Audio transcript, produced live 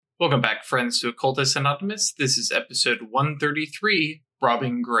Welcome back, friends, to Occultist Anonymous. This is episode 133,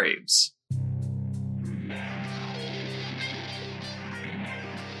 Robbing Graves.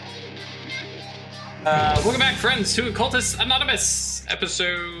 Welcome back, friends, to Occultist Anonymous,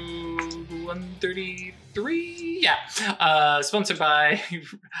 episode 133. Yeah, sponsored by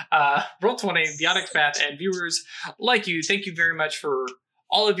Roll20, the Onyx Path, and viewers like you. Thank you very much for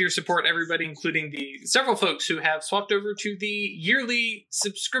all of your support, everybody, including the several folks who have swapped over to the yearly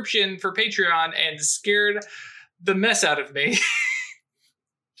subscription for Patreon and scared the mess out of me.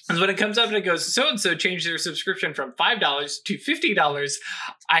 And when it comes up and it goes, so-and-so changed their subscription from $5 to $50,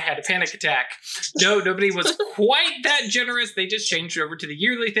 I had a panic attack. No, nobody was quite that generous. They just changed over to the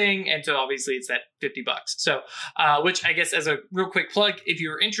yearly thing, and so obviously it's that $50. So, which I guess as a real quick plug, if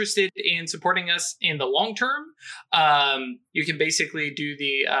you're interested in supporting us in the long term, you can basically do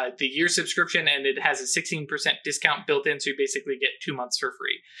the year subscription, and it has a 16% discount built in, so you basically get 2 months for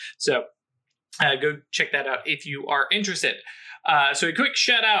free. So go check that out if you are interested. So a quick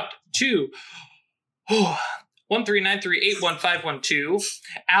shout out to 1393811512,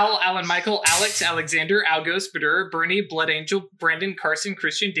 Al, Alan, Michael, Alex, Alexander, Algos, Badur, Bernie, Blood Angel, Brandon, Carson,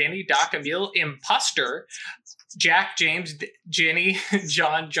 Christian, Danny, Doc, Emil, Imposter, Jack, James, Jenny,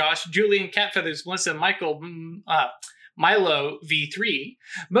 John, Josh, Julian, Catfeathers, Melissa, Michael, Milo, V3,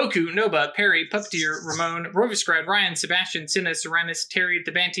 Moku, Noba, Perry, Puppeteer, Ramon, Roviscribe, Ryan, Sebastian, Sinus, Uranus, Terry,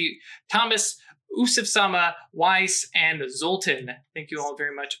 The Banty, Thomas, Usuf Sama, Weiss, and Zoltan. Thank you all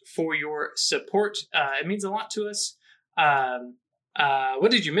very much for your support. It means a lot to us.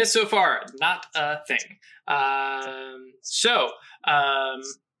 What did you miss so far? Not a thing.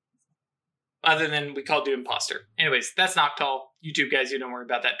 Other than we called you imposter. Anyways, that's Noctol. YouTube guys, you don't worry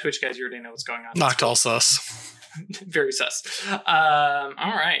about that. Twitch guys, you already know what's going on. Noctol sus. Very sus. All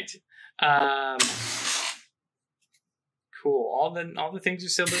right. Cool. All the things are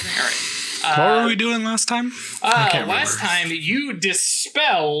still moving. All right. What were we doing last time? Last time you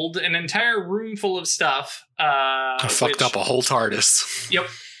dispelled an entire room full of stuff. I fucked up a whole TARDIS. Yep.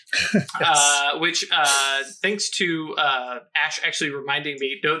 Yes. Which, thanks to Ash actually reminding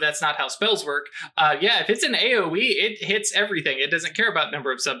me, no, that's not how spells work. If it's an AoE, it hits everything. It doesn't care about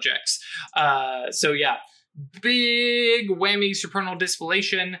number of subjects. So yeah, big whammy supernal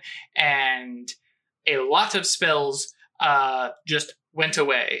dispellation, and a lot of spells just went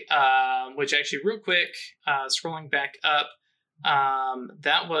away, which actually real quick, scrolling back up,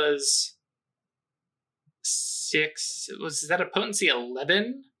 that was 6, was that a potency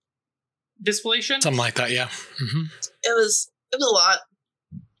 11 dispellation? Something like that, yeah. Mm-hmm. It was a lot.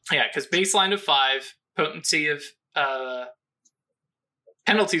 Yeah, because baseline of 5, potency of,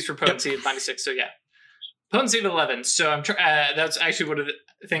 penalties for potency of -6, so yeah. Potency of 11, so I'm that's actually one of the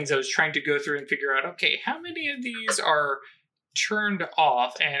things I was trying to go through and figure out, okay, how many of these are turned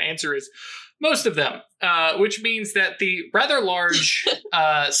off? And answer is most of them, which means that the rather large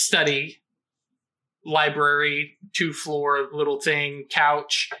study, library, 2-floor little thing,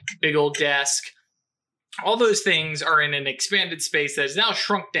 couch, big old desk, all those things are in an expanded space that is now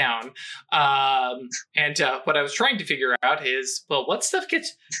shrunk down. And what I was trying to figure out is, well, what stuff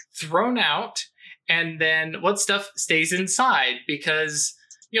gets thrown out and then what stuff stays inside? Because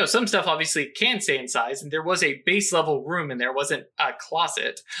some stuff obviously can stay inside, and there was a base level room and there wasn't a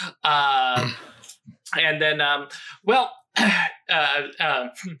closet. And then,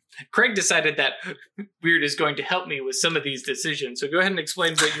 Craig decided that Weird is going to help me with some of these decisions. So go ahead and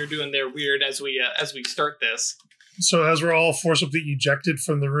explain what you're doing there, Weird, as we start this. So as we're all forcibly ejected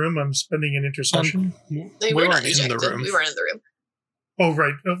from the room, I'm spending an intercession. We weren't in the room. We weren't in the room. Oh,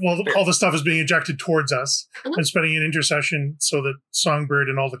 right. Well, all the stuff is being ejected towards us. Mm-hmm. I'm spending an intercession so that Songbird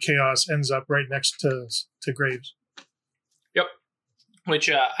and all the chaos ends up right next to Graves. Yep. Which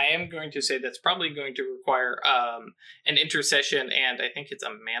I am going to say that's probably going to require an intercession, and I think it's a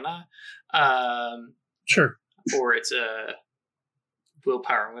mana. Sure. Or it's a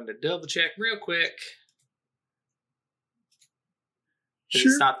willpower. I'm going to double check real quick. Sure.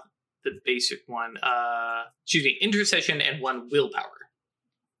 It's not the basic one. Excuse me, intercession and 1 willpower.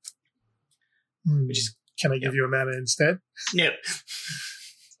 Which is, can I give you a mana instead? No.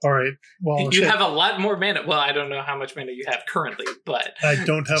 All right. Well, you have a lot more mana. Well, I don't know how much mana you have currently, but I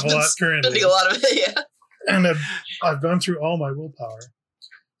don't have a lot currently. Spending a lot of it, yeah. And I've gone through all my willpower,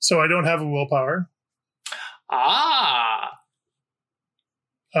 so I don't have a willpower.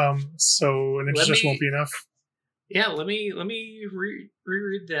 So an intercession won't be enough. Yeah, let me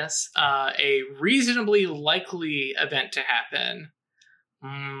reread this. A reasonably likely event to happen.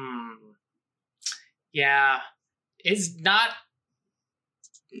 Yeah, is not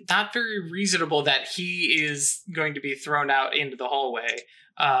not very reasonable that he is going to be thrown out into the hallway.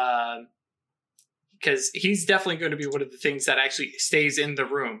 Because he's definitely going to be one of the things that actually stays in the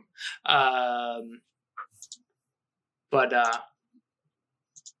room.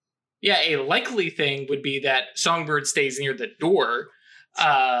 Yeah, a likely thing would be that Songbird stays near the door,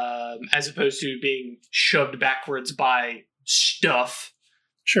 as opposed to being shoved backwards by stuff.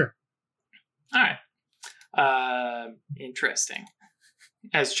 Sure. All right. Interesting.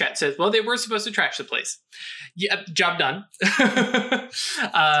 As chat says, well, they were supposed to trash the place. Yep, job done.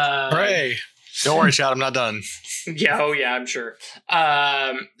 Hooray. Don't worry, chat, I'm not done. Yeah, oh yeah, I'm sure.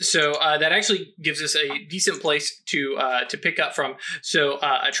 So that actually gives us a decent place to pick up from. So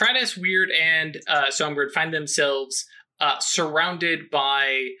Atratus, Weird, and Songbird find themselves surrounded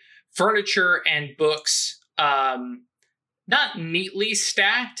by furniture and books, not neatly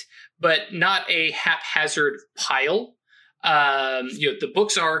stacked, but not a haphazard pile. The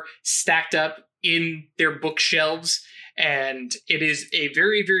books are stacked up in their bookshelves, and it is a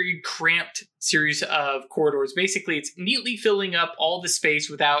very, very cramped series of corridors. Basically, it's neatly filling up all the space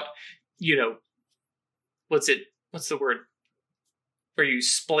without, what's the word? Where you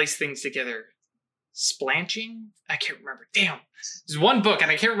splice things together. Splanching? I can't remember. Damn. There's one book, and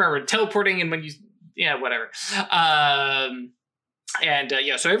I can't remember. Teleporting, and when you... Yeah, whatever.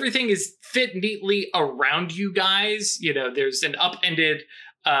 So everything is fit neatly around you guys. There's an upended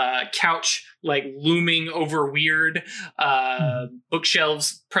couch looming over Weird,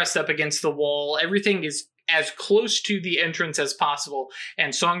 bookshelves pressed up against the wall. Everything is as close to the entrance as possible.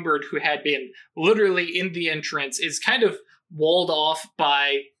 And Songbird, who had been literally in the entrance, is kind of walled off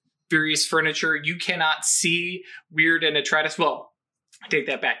by various furniture. You cannot see Weird and Atratus. Well, I take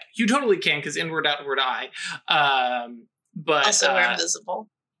that back. You totally can, because inward, outward, eye. But also, we're invisible.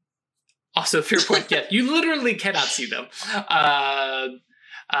 Also, fair point. Yeah, you literally cannot see them.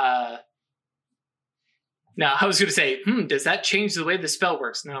 Now, I was going to say, does that change the way the spell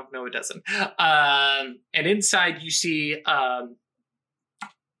works? No, it doesn't. And inside, you see,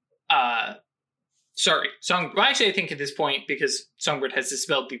 Songbird. Well, actually, I think at this point, because Songbird has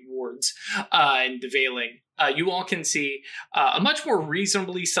dispelled the wards and the veiling, you all can see a much more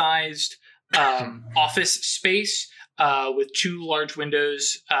reasonably sized office space with two large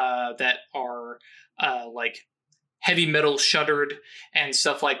windows that are heavy metal shuttered and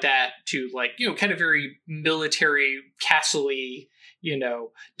stuff like that to kind of very military castle-y,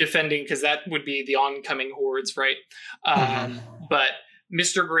 defending, because that would be the oncoming hordes, right? But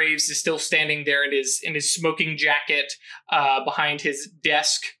Mr. Graves is still standing there in his smoking jacket behind his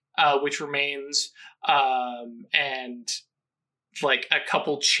desk, which remains, and a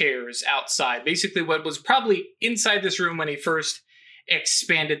couple chairs outside. Basically what was probably inside this room when he first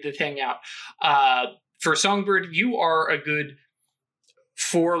expanded the thing out. For Songbird, you are a good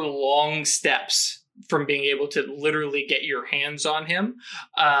 4 long steps from being able to literally get your hands on him.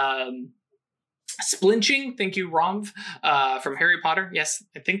 Splinching, thank you, Romv, from Harry Potter. Yes,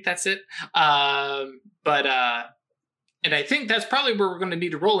 I think that's it. And I think that's probably where we're going to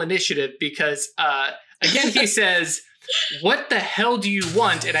need to roll initiative, because, again, he says, what the hell do you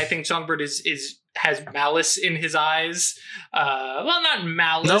want? And I think Songbird has malice in his eyes. Well, not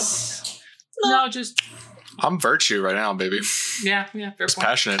malice. Nope. No, just... I'm virtue right now, baby. Yeah, fair point.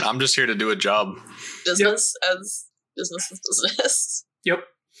 Passionate. I'm just here to do a job. Business as business is business. Yep.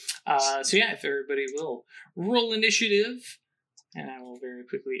 If everybody will roll initiative, and I will very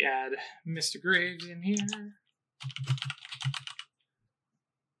quickly add Mr. Graves in here.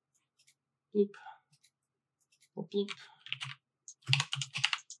 Bloop. Bloop, bloop.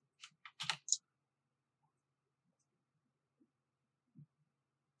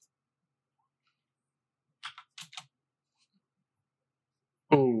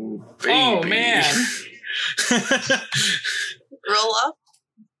 Oh, baby. Oh, man. Roll up.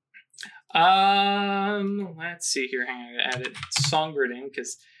 Let's see here. Hang on, I added Songbird in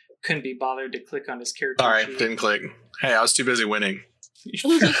because couldn't be bothered to click on his character. All right, didn't click. Hey, I was too busy winning.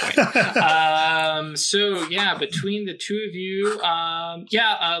 So yeah, between the two of you,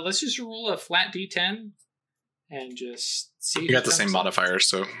 let's just roll a flat D10 and just see. You got the same modifiers,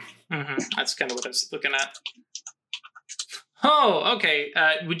 so that's kind of what I was looking at. Oh, okay.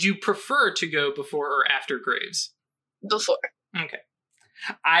 Would you prefer to go before or after Graves? Before. Okay.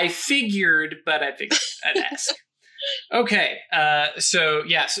 I figured, but I figured I'd ask. Okay, so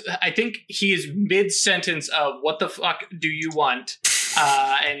yes, I think he is mid-sentence of what the fuck do you want?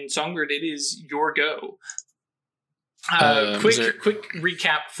 And Songbird, it is your go. Quick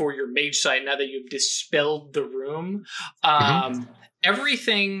recap for your mage site now that you've dispelled the room.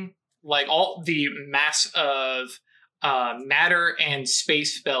 Everything, like all the mass of matter and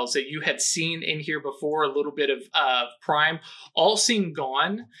space spells that you had seen in here before, a little bit of prime, all seem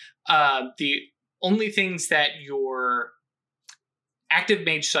gone. The only things that your active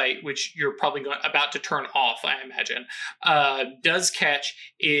mage sight, which you're probably about to turn off, I imagine, does catch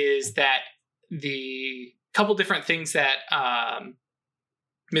is that the couple different things that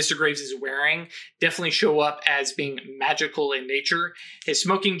Mr. Graves is wearing definitely show up as being magical in nature. His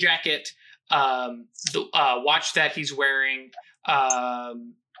smoking jacket, the watch that he's wearing,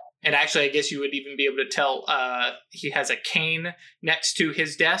 and actually I guess you would even be able to tell he has a cane next to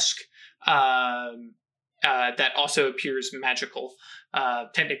his desk that also appears magical.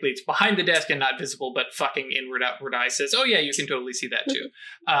 Technically it's behind the desk and not visible, but fucking inward outward eye says, oh yeah, you can totally see that too.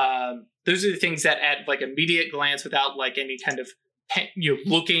 Those are the things that at like immediate glance, without like any kind of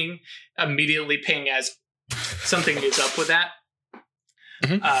looking, immediately ping as something is up with that.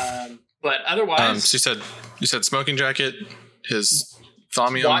 Mm-hmm. But otherwise, so you said smoking jacket, his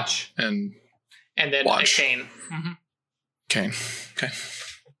thaumium, watch, and then watch. a cane. Mm-hmm. Cane. Okay.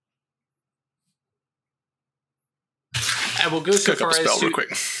 I will go so Cook far up a as spell to, real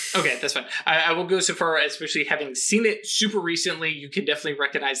quick. Okay, that's fine. I will go so far as, especially having seen it super recently, you can definitely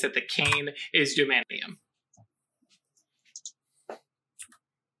recognize that the cane is Domanium.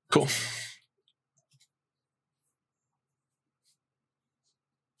 Cool.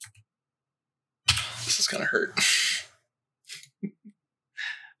 This is gonna hurt.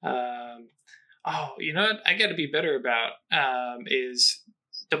 Oh, you know what I got to be better about is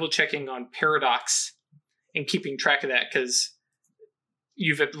double checking on Paradox and keeping track of that, because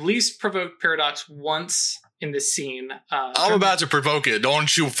you've at least provoked Paradox once in this scene. I'm about to provoke it.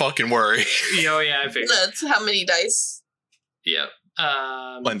 Don't you fucking worry. Yeah, I figured. That's how many dice? Yep.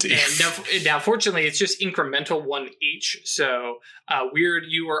 Plenty. And now, fortunately, it's just incremental, one each. So, Weird,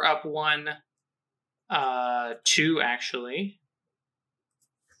 you are up 1, 2, actually.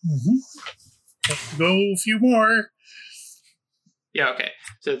 Have to go a few more. Yeah, okay.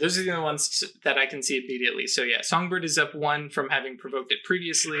 So those are the only ones that I can see immediately. So yeah, Songbird is up 1 from having provoked it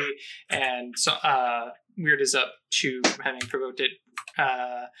previously, and Weird is up 2 from having provoked it.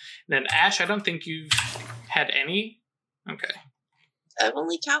 Then Ash, I don't think you've had any. Okay. I've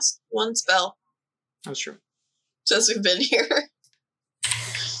only cast one spell That's true. since we've been here.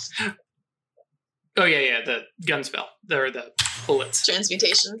 Oh yeah, the gun spell. Or the bullets.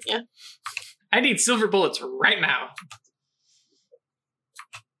 Transmutation, yeah. I need silver bullets right now.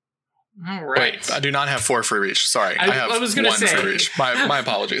 All right. Wait, I do not have 4 free reach. Sorry, I have I was gonna 1 say. free reach. My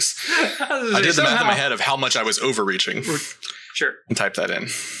apologies. I did the math in my head of how much I was overreaching. Sure. And type that in.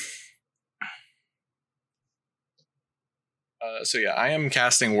 So yeah, I am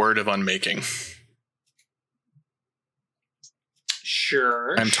casting Word of Unmaking.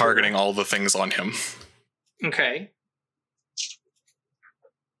 Sure. I'm targeting all the things on him. Okay.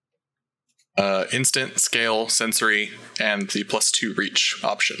 Instant, scale, sensory, and the +2 reach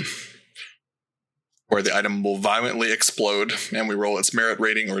option, where the item will violently explode, and we roll its merit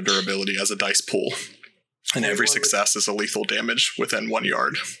rating or durability as a dice pool. And every success is a lethal damage within 1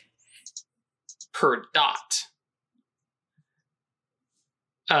 yard. Per dot.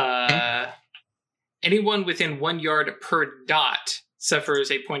 Anyone within 1 yard per dot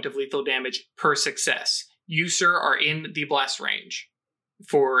suffers a point of lethal damage per success. You, sir, are in the blast range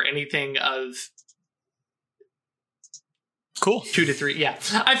for anything of Cool. 2 to 3. Yeah,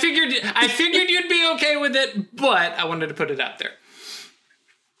 I figured you'd be okay with it, but I wanted to put it out there.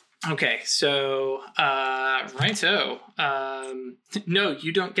 Okay, so righto. No,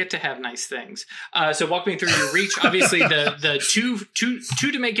 you don't get to have nice things. So walk me through your reach. Obviously, the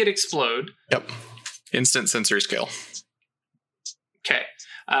two to make it explode. Yep. Instant, sensory, scale. Okay,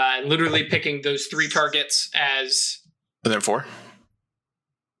 literally picking those 3 targets as And then 4.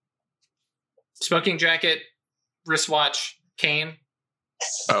 smoking jacket, wristwatch, cane.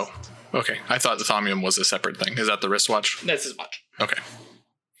 Oh, okay. I thought the thaumium was a separate thing. Is that the wristwatch? That's his watch. Okay.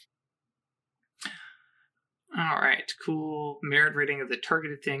 All right, cool. Merit rating of the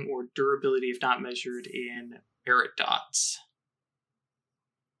targeted thing or durability if not measured in merit dots.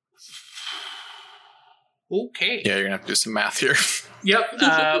 Okay. Yeah, you're gonna have to do some math here. Yep.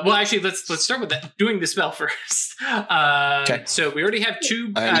 Well, actually, let's start with that. Doing the spell first. Okay. So we already have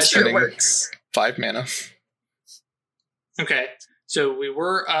 2. I'm Sure spending works. 5 mana. Okay. So we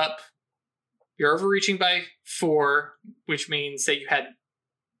were up. You're overreaching by 4, which means that you had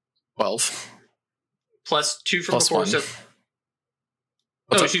 12. +2 from Plus before. 1. So,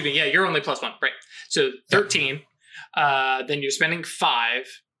 What's up? excuse me. Yeah, you're only +1. Right. So 13. Then you're spending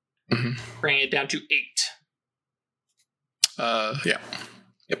 5, bringing it down to 8. Yeah.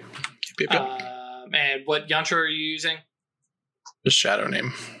 Yep. And what yantra are you using? Just shadow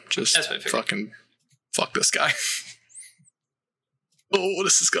name. Just That's what I figured. fucking fuck this guy. Oh,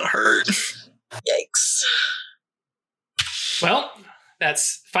 this is gonna hurt. Yikes. Well,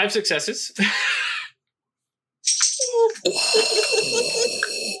 that's 5 successes.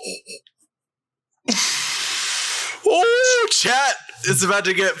 Oh, chat! It's about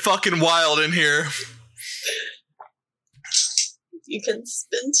to get fucking wild in here. You can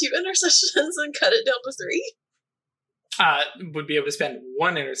spin 2 intercessions and cut it down to 3. Would be able to spend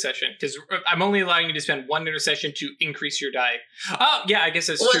 1 intercession, because I'm only allowing you to spend 1 intercession to increase your die. Oh, yeah, I guess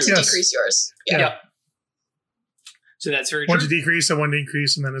that's One true. to Yes. decrease yours. Yeah. Yep. So that's very One true. to decrease and 1 to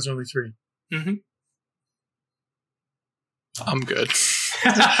increase, and then there's only 3. I'm good. Sure.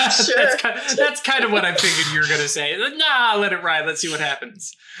 That's kind of what I figured you were going to say. Nah, let it ride. Let's see what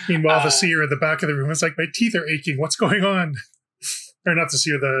happens. Meanwhile, the seer at the back of the room is like, my teeth are aching. What's going on? Or not the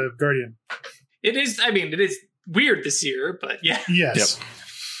seer, the guardian. It is weird this year, but yeah. Yes.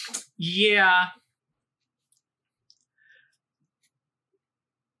 Yeah.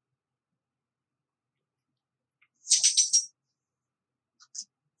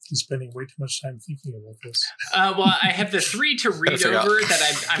 He's spending way too much time thinking about this. Well, I have the 3 to read figure out. over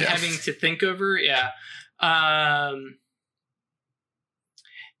that I'm Yeah. having to think over. Yeah.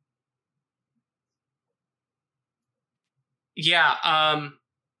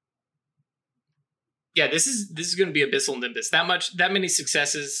 Yeah, this is going to be Abyssal Nimbus. That many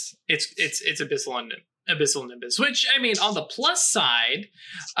successes. It's Abyssal Nimbus. Which, I mean, on the plus side,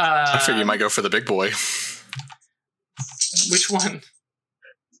 I figure you might go for the big boy. Which one?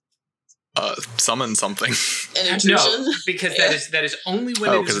 Summon something. An intrusion. No, because that is only when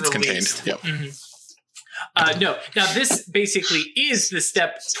Oh, it is because it's released. contained. Yep. Mhm. No. Now this basically is the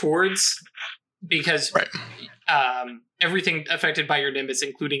step towards, because Right. everything affected by your Nimbus,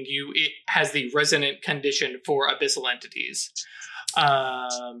 including you, it has the resonant condition for abyssal entities.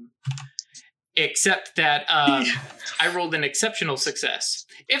 Except that I rolled an exceptional success.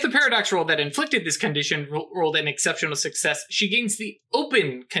 If the paradox roll that inflicted this condition rolled an exceptional success, she gains the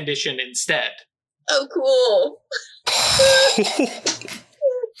open condition instead. Oh, cool.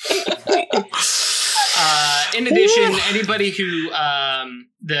 In addition, anybody who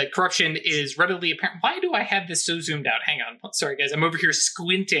the corruption is readily apparent. Why do I have this so zoomed out? Hang on, sorry guys, I'm over here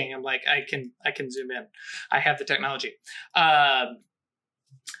squinting. I'm like, I can zoom in. I have the technology.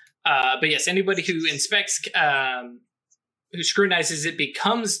 But yes, anybody who inspects, who scrutinizes it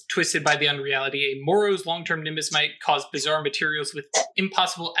becomes twisted by the unreality. A Moro's long-term Nimbus might cause bizarre materials with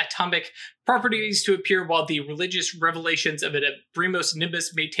impossible atomic properties to appear, while the religious revelations of a Brimos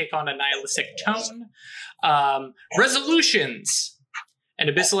Nimbus may take on a nihilistic tone. Resolutions. An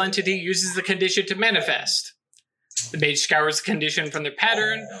abyssal entity uses the condition to manifest. The mage scours the condition from their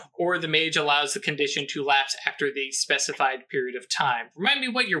pattern, or the mage allows the condition to lapse after the specified period of time. Remind me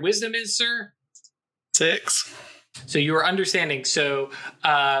what your wisdom is, sir? 6. So you are understanding. So,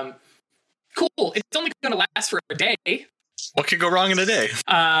 cool. It's only going to last for a day. What could go wrong in a day?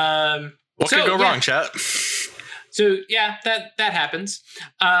 What So, could go yeah. wrong, chat? So yeah, that happens.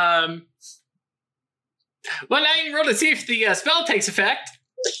 Well, now you can roll to see if the spell takes effect.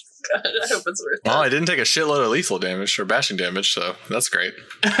 God, I hope it's worth Well, it. I didn't take a shitload of lethal damage or bashing damage, so that's great.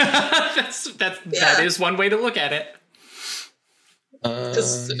 That is one way to look at it.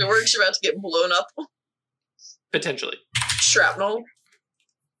 Because if it works, you're about to get blown up. Potentially. Shrapnel.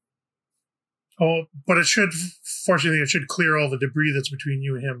 Oh, but fortunately, it should clear all the debris that's between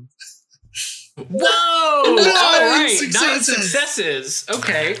you and him. Whoa! All 9 right, 9 successes. successes.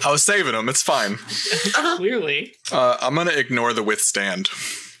 Okay, I was saving them. It's fine. clearly. I'm going to ignore the withstand.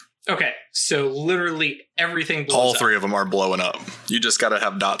 Okay, so literally everything blows All up. 3 of them are blowing up. You just got to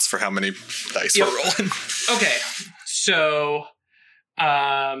have dots for how many dice Yep. we're rolling. Okay, so,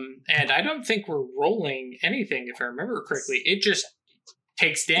 and I don't think we're rolling anything, if I remember correctly. It just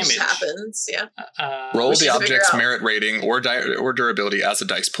takes It damage. just happens, yeah. Roll We the should figure object's out. merit rating or durability as a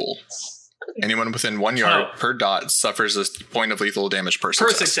dice pool. Anyone within 1 yard Oh. per dot suffers a point of lethal damage per Per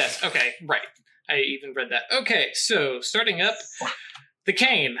success. success. Okay, right. I even read that. Okay, so starting up, the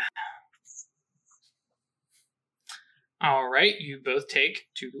cane. All right, you both take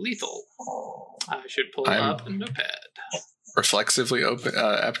 2 lethal. I should pull I'm- up a notepad. Reflexively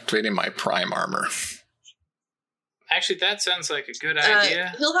activating my prime armor. Actually, that sounds like a good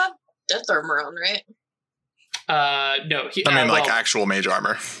idea. He'll have death armor on, right? No, he, I mean, like well, actual mage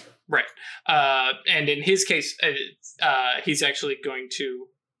armor. right. And in his case, he's actually going to.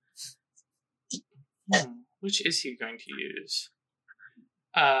 Which is he going to use?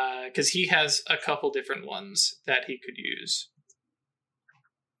 Because he has a couple different ones that he could use.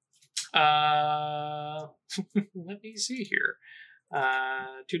 Let me see here.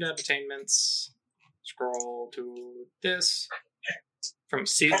 2 dot attainments. Scroll to this.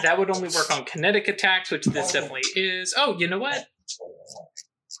 See, that would only work on kinetic attacks, which this definitely is. Oh, you know what?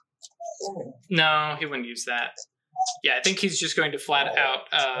 No, he wouldn't use that. Yeah, I think he's just going to flat out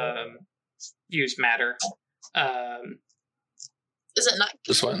use matter. Is it not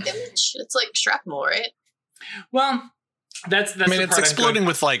This one? damage? It's like shrapnel, right? Well, that's I mean, the it's part I'm exploding going-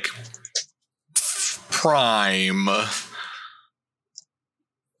 with like prime.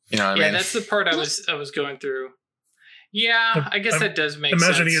 You know what I Yeah, mean? that's the part I was going through. Yeah, I guess I'm that does make sense.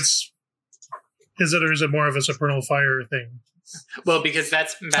 Imagining is it or is it more of a supernal fire thing? Well, because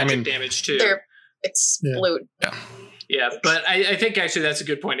that's magic mean, damage too. They're explode. Yeah, but I think actually that's a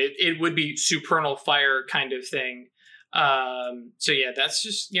good point. It would be supernal fire kind of thing. So yeah, that's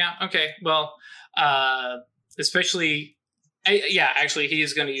just okay. Well, especially actually he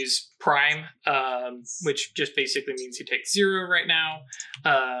is going to use prime, which just basically means he takes 0 right now.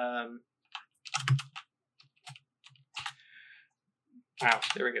 Wow,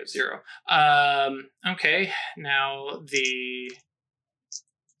 there we go, 0. Okay, now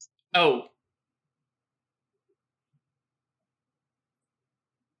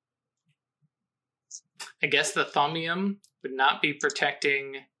I guess the thaumium would not be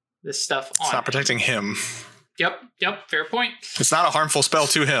protecting the stuff on It's not protecting him. Yep, fair point. It's not a harmful spell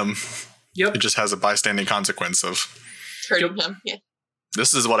to him. Yep. It just has a bystanding consequence of, Hurting him. Yeah.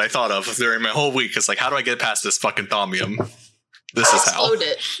 this is what I thought of during my whole week. It's like, how do I get past this fucking thaumium? This is how. Explode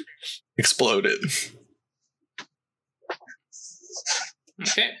it. Explode it.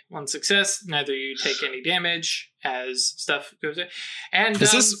 Okay, 1 success. Neither you take any damage as stuff goes in. And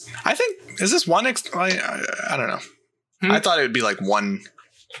Is this one? I don't know. Hmm? I thought it would be like one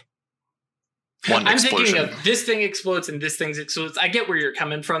I'm explosion. thinking of this thing explodes and this thing explodes. I get where you're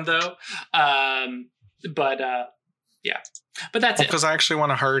coming from though. But that's it. Because I actually want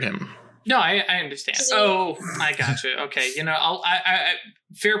to hurt him. No, I understand. Oh, I gotcha. Okay, I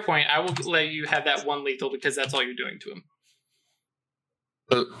fair point. I will let you have that 1 lethal because that's all you're doing to him.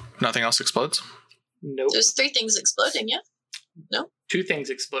 But nothing else explodes? Nope. There's 3 things exploding, yeah? No? 2 things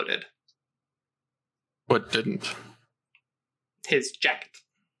exploded. What didn't? His jacket.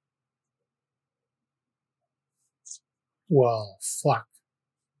 Well, fuck.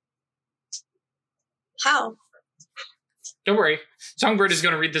 How? Don't worry. Songbird is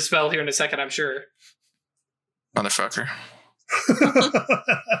going to read the spell here in a second, I'm sure. Motherfucker.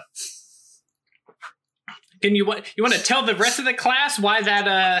 Can you want to tell the rest of the class why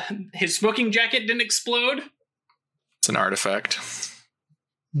that his smoking jacket didn't explode? It's an artifact.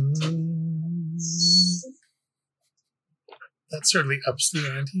 That certainly ups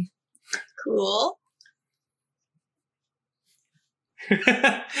the ante. Cool.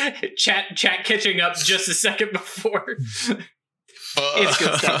 Chat catching up just a second before. It's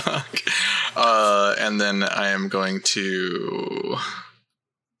good stuff. And then I am going to.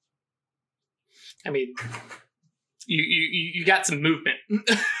 I mean, you got some movement.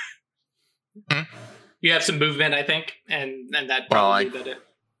 You have some movement, I think, and that probably that it.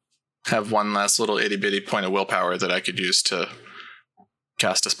 Have one last little itty bitty point of willpower that I could use to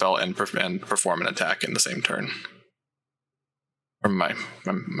cast a spell and perform an attack in the same turn. From my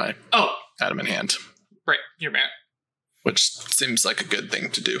adamant hand. Right, you're mad. Which seems like a good thing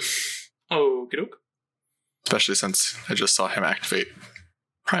to do. Oh, good. Especially since I just saw him activate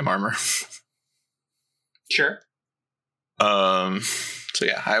Prime Armor. Sure. So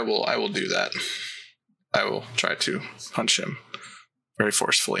yeah, I will do that. I will try to punch him very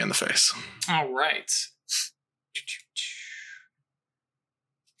forcefully in the face. All right.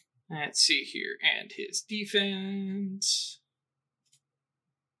 Let's see here. And his defense.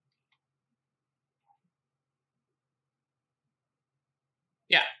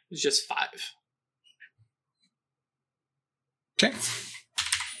 Yeah, it's just 5. Okay.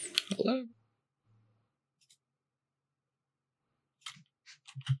 Hello.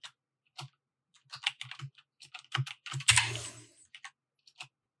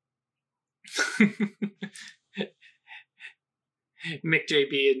 Mick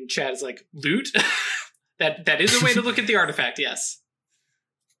JB in chat is like, loot? that is a way to look at the artifact, yes.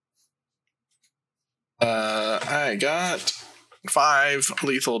 I got 5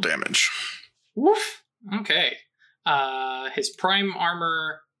 lethal damage. Woof. Okay. His prime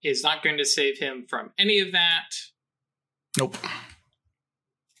armor is not going to save him from any of that. Nope.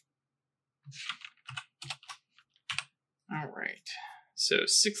 All right. So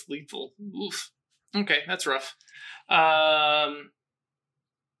 6 lethal. Oof. Okay, that's rough. Oh,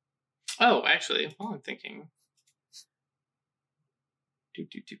 actually, while I'm thinking,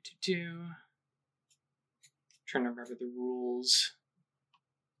 Trying to remember the rules.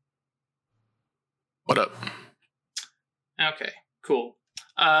 What up? Okay, cool.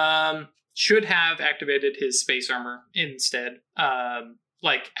 Should have activated his space armor instead,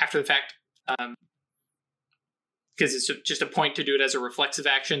 like after the fact, because it's just a point to do it as a reflexive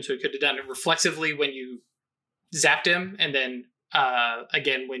action. So he could have done it reflexively when you zapped him, and then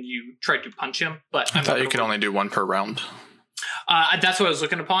again when you tried to punch him. But I thought you could only do one per round. That's what I was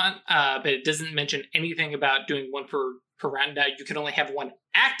looking upon, but it doesn't mention anything about doing one per round. Now you can only have one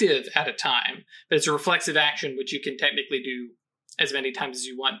active at a time, but it's a reflexive action, which you can technically do as many times as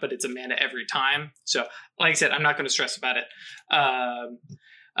you want, but it's a mana every time. So, like I said, I'm not going to stress about it.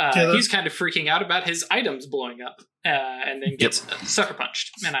 He's kind of freaking out about his items blowing up, and then gets sucker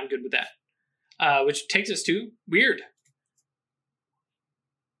punched, and I'm good with that. Which takes us to Weird.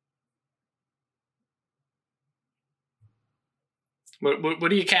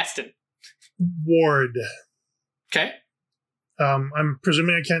 What are you casting? Ward. Okay. I'm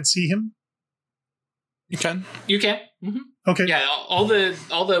presuming I can't see him. You can. You can. Mm-hmm. Okay. Yeah, all the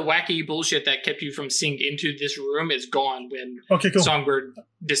wacky bullshit that kept you from seeing into this room is gone when Songbird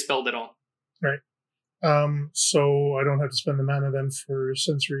dispelled it all. Right. So I don't have to spend the mana then for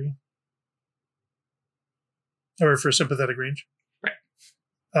sensory. Or for sympathetic range. Right.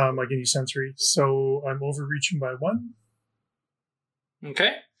 I can use sensory. So I'm overreaching by 1.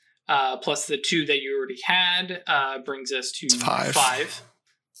 Okay. Plus the 2 that you already had brings us to 5.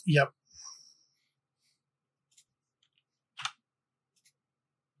 Yep.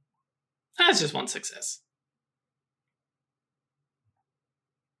 That's just one success.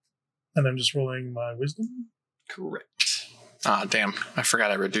 And I'm just rolling my wisdom. Correct. Ah, damn. I forgot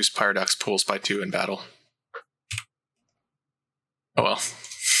I reduced Paradox pools by 2 in battle. Oh well.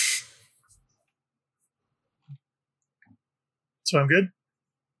 So I'm good?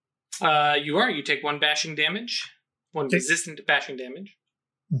 You are. You take 1 bashing damage. 1 resistant to bashing damage.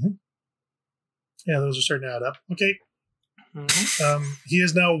 Mm-hmm. Yeah, those are starting to add up. Okay. Mm-hmm. He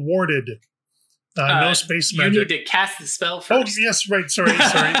is now warded. No space magic. You need to cast the spell first. Oh, yes, right. Sorry.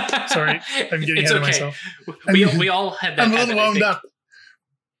 I'm getting ahead of myself. We all had that. I'm a little wound up.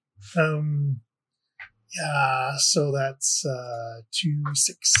 Yeah, so that's 2,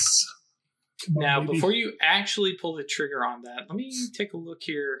 6. Now, before you actually pull the trigger on that, let me take a look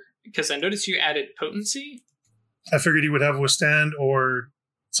here, because I noticed you added potency. I figured he would have withstand or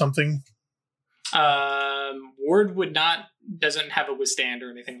something. Ward doesn't have a withstand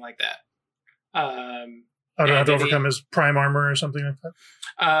or anything like that. I don't have to overcome his prime armor or something like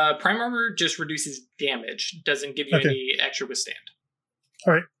that? Prime armor just reduces damage, doesn't give you any extra withstand.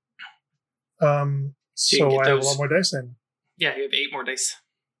 All right. So I have a lot more dice then. Yeah, you have 8 more dice.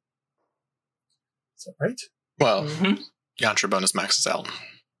 Is that right? Well, Yantra bonus maxes out.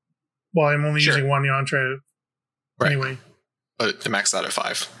 Well, I'm only using 1 Yantra anyway. But it maxes out at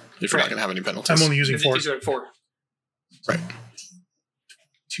 5. If you're not going to have any penalties. I'm only using 4. These are at 4. Right.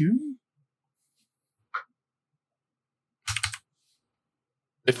 2?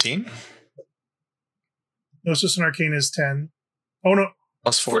 15? Gnosis and Arcane is 10. Oh, no.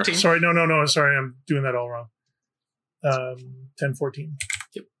 Plus 4. 14. Sorry, no. Sorry, I'm doing that all wrong. 10, 14.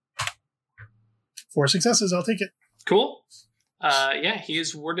 Yep. 4 successes. I'll take it. Cool. Yeah, he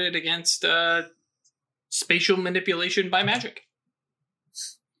is warded against spatial manipulation by magic.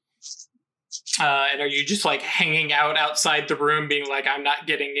 And are you just like hanging out outside the room being like, I'm not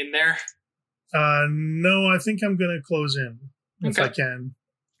getting in there? No, I think I'm going to close in if I can.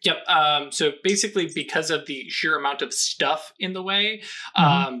 Yep. So basically, because of the sheer amount of stuff in the way,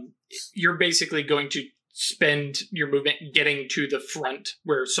 you're basically going to spend your movement getting to the front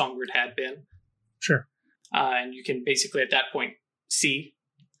where Songbird had been. Sure. And you can basically at that point see,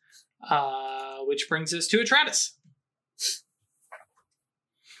 which brings us to Atratus.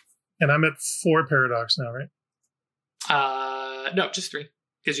 And I'm at 4 Paradox now, right? No, just 3.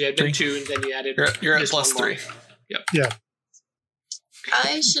 Because you had been 2 and then you added... You're at plus 3. Yep. Yeah.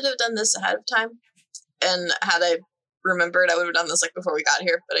 I should have done this ahead of time. And had I remembered, I would have done this like before we got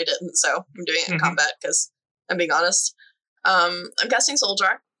here, but I didn't. So I'm doing it in combat because I'm being honest. I'm casting Soul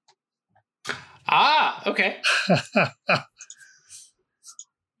Jar. Ah, okay.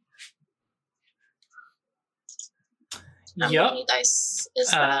 How many dice is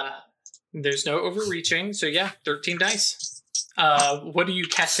that? There's no overreaching, so yeah, 13 dice. What are you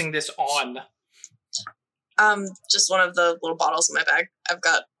casting this on? Just one of the little bottles in my bag.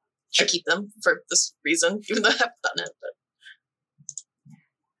 I keep them for this reason, even though I haven't done it.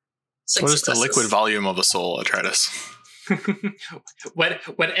 But What is the liquid volume of a soul, Atratus?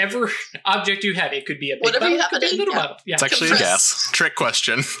 Whatever object you have, it could be a big Whatever bottle, you it have could it be a in, little yeah. bottle. Yeah. It's actually a Compressed. gas. Trick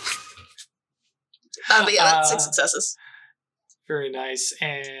question. But yeah, that's 6 successes. Very nice.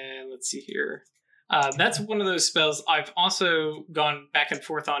 And let's see here. That's one of those spells I've also gone back and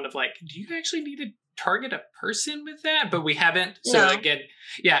forth on of like, do you actually need to target a person with that? But we haven't. So No. again,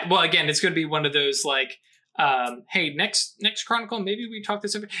 it's going to be one of those like, hey, next Chronicle, maybe we talk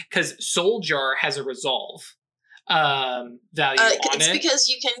this over because Soul Jar has a resolve value on It's it. because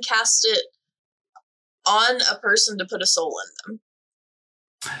you can cast it on a person to put a soul in them.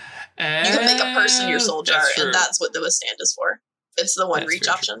 You can make a person your soul jar, That's true. and that's what the withstand is for. It's the one That's reach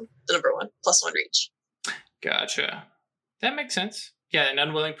very option, the number 1, +1 reach. Gotcha. That makes sense. Yeah, an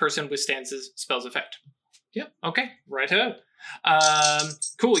unwilling person withstands his spell's effect. Yep. Okay. Righto.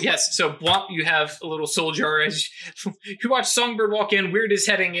 Cool. Yes. So Bwomp, you have a little soul jar as you watch Songbird walk in, Weird is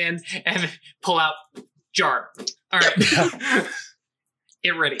heading in, and pull out jar. All right.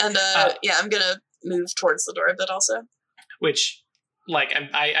 Get ready. And I'm gonna move towards the door a bit also. Which, like,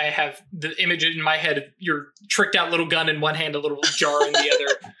 I have the image in my head of your tricked out little gun in one hand, a little jar in the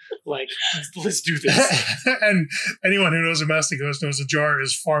other. Like, let's do this. And anyone who knows a Mastigos knows a jar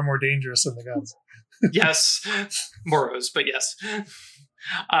is far more dangerous than the guns. Yes. Moros, but yes.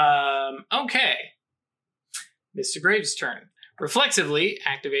 Okay. Mr. Graves' turn. Reflexively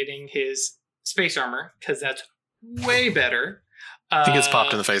activating his space armor, because that's way better. He gets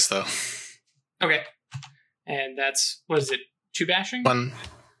popped in the face, though. Okay. And that's, what is it, 2 bashing?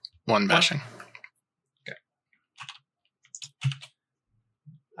 One bashing.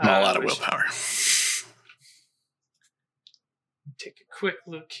 I'm all out of which- willpower. Take a quick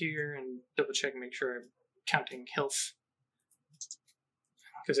look here and double check and make sure I'm counting health.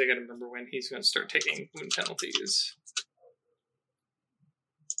 Because I gotta remember when he's going to start taking wound penalties.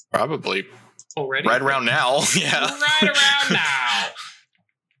 Probably Already? right around now. Yeah. Right around now.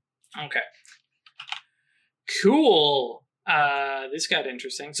 Okay. Cool. This got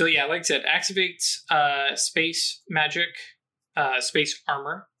interesting. So yeah, like I said, activates space magic, space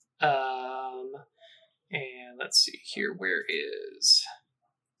armor. And let's see here. Where is...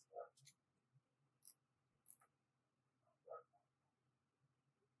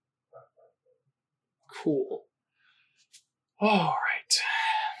 Cool. All right.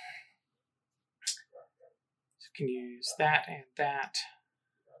 So can use that and that.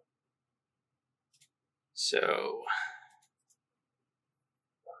 So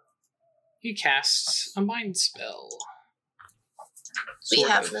he casts a mind spell. We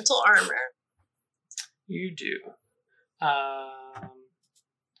Sort have of. mental armor. You do. All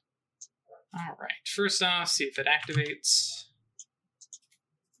right. First off, see if it activates.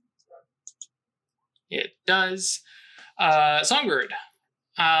 It does. Songbird.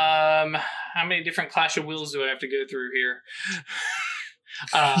 How many different Clash of Wills do I have to go through here?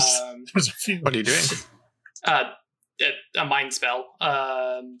 There's a few. What are you doing? A mind spell.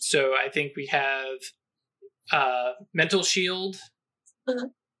 So I think we have Mental Shield.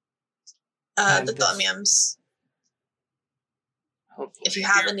 And The Thaumiums. Hopefully If you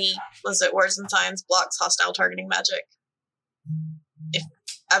have here. any, was it Words and Signs, blocks hostile targeting magic? If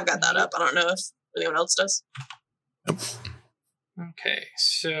I've got that up, I don't know if anyone else does. Okay,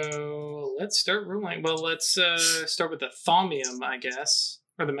 so let's start ruling. Well, let's start with the Thaumium, I guess.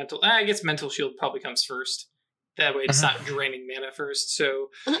 Or the mental... I guess Mental Shield probably comes first. That way it's not draining mana first. So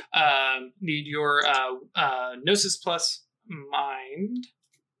need your Gnosis plus Mind.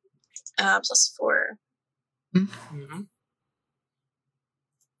 +4. Mm-hmm.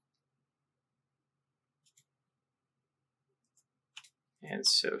 And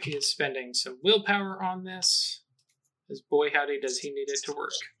so he is spending some willpower on this. Because boy howdy does he need it to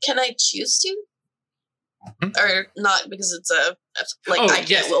work. Can I choose to? Or not, because it's I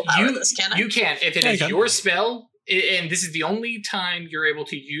can't willpower this, can I? You can. If it Yeah, you is can. your spell, and this is the only time you're able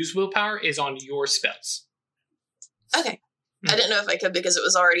to use willpower, is on your spells. Okay. I didn't know if I could because it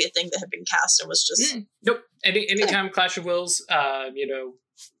was already a thing that had been cast and was just... Nope. Anytime Clash of Wills,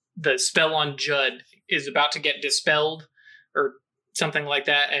 the spell on Judd is about to get dispelled or something like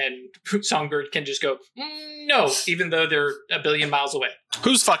that, and Songbird can just go, no, even though they're a billion miles away.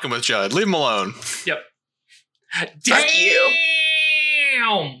 Who's fucking with Judd? Leave him alone. Yep. Fuck you.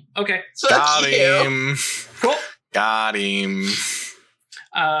 Damn! Okay. Fuck Got you. him. Cool. Got him.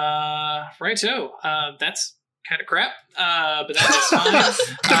 Righto. That's kind of crap, but that is fine.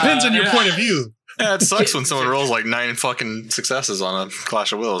 Depends on your point of view. Yeah, it sucks when someone rolls like 9 fucking successes on a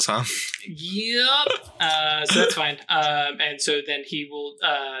Clash of Wills, huh? Yep. So that's fine. And so then he will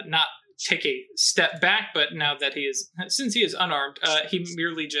not take a step back, but now that since he is unarmed, he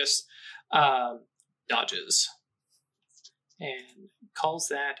merely just dodges. and calls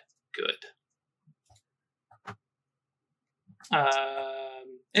that good.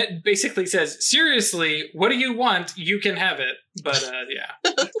 It basically says, seriously, what do you want? You can have it. But yeah,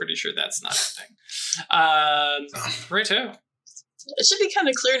 I'm pretty sure that's not happening. Righto. It should be kind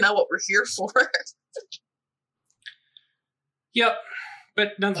of clear now what we're here for. Yep.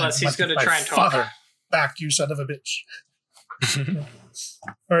 But nonetheless, he's going to try and talk. Father, back, you son of a bitch.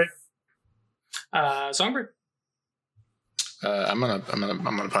 All right. Songbird. I'm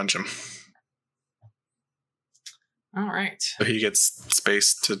gonna punch him. All right. So he gets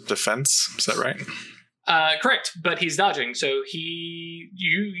space to defense. Is that right? Correct, but he's dodging, so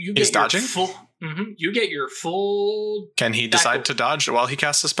you get He's dodging? You get your full. Can he decide to dodge while he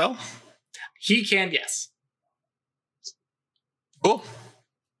casts a spell? He can, yes. Cool.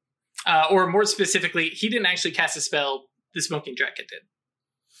 Or more specifically, he didn't actually cast a spell. The Smoking Jacket did.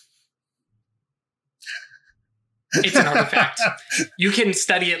 It's an artifact. You can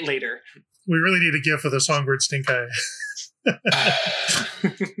study it later. We really need a gift for the Songbird stink eye.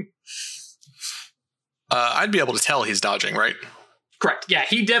 I'd be able to tell he's dodging, right? Correct. Yeah,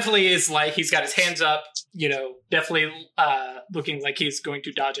 he definitely is like, he's got his hands up, definitely looking like he's going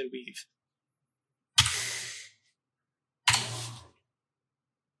to dodge and weave.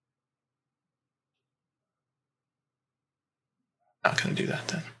 Not going to do that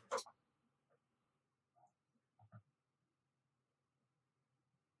then.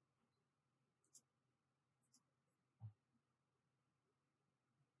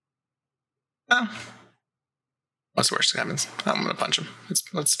 What's the worst that happens? I'm going to punch him.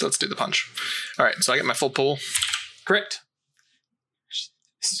 Let's do the punch. All right, so I get my full pull. Correct.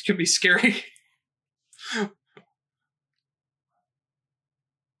 This is going to be scary.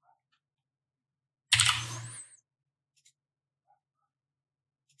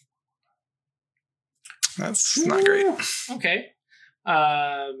 That's not great. Okay.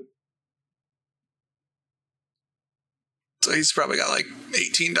 So he's probably got like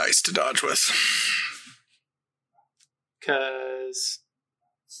 18 dice to dodge with.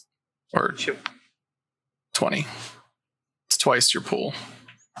 Or 20. It's twice your pool.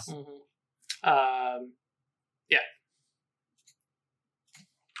 Mm-hmm. Yeah.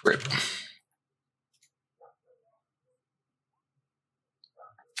 Rip.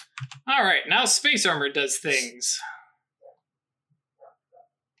 All right, now Space Armor does things.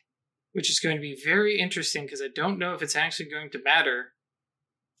 Which is going to be very interesting because I don't know if it's actually going to matter.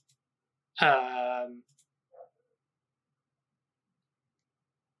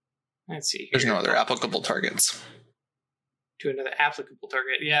 Let's see. There's no other applicable targets. To another applicable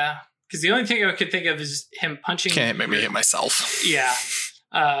target, yeah. Because the only thing I could think of is him punching. Can't make me hit myself. Yeah.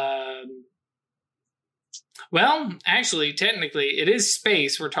 Well, actually, technically, it is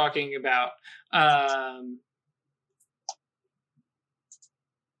space we're talking about.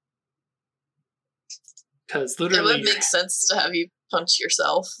 Because literally, it would make sense to have you punch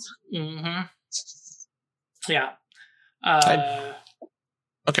yourself. Mm-hmm. Yeah.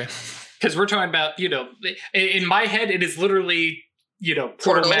 Okay. Because we're talking about, in my head, it is literally,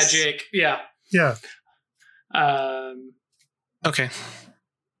 portal magic. Yeah. Yeah. Okay.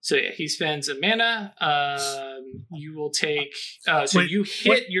 So yeah, he spends a mana. You will take. You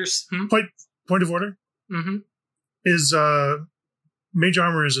hit your point of order. Mm-hmm. Is mage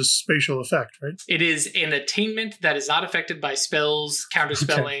armor is a spatial effect, right? It is an attainment that is not affected by spells,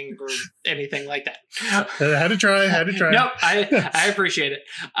 counterspelling, or anything like that. Had to try. No, I appreciate it.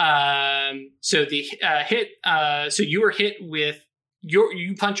 So the hit. So you were hit with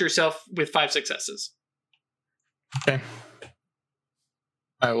you punch yourself with 5 successes. Okay.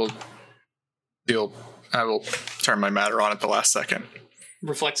 I will turn my matter on at the last second.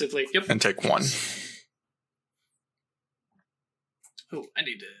 Reflexively, yep. And take 1. Oh, I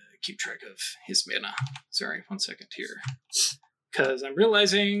need to keep track of his mana. Sorry, 1 second here. Because I'm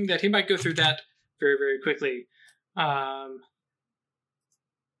realizing that he might go through that very, very quickly. Oh,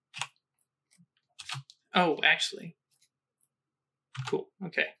 actually. Cool,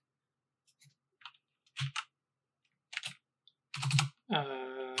 okay.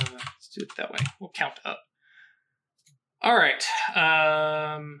 Let's do it that way. We'll count up. All right.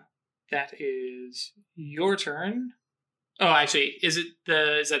 That is your turn. Oh, actually, is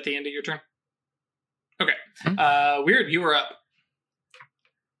that the end of your turn? Okay. Weird. You were up.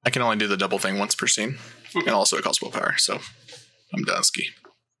 I can only do the double thing once per scene, and also it costs willpower, so I'm done ski.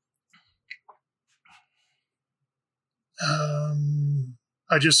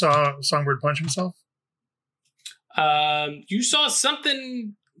 I just saw Songbird punch himself. You saw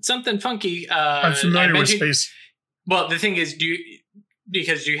something funky. I'm familiar with space. Well, the thing is, do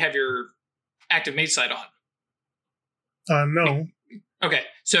you have your active mage sight on? No. Okay,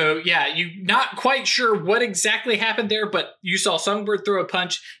 so yeah, you're not quite sure what exactly happened there, but you saw Songbird throw a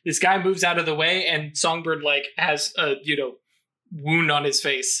punch. This guy moves out of the way, and Songbird has a wound on his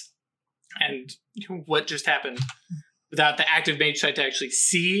face. And what just happened? Without the active mage sight to actually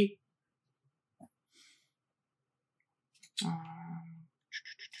see.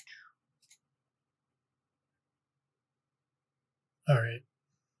 All right.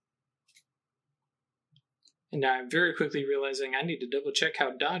 And now I'm very quickly realizing I need to double check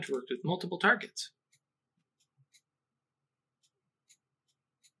how dodge worked with multiple targets.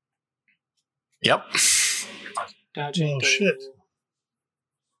 Yep. Dodging. Oh, shit.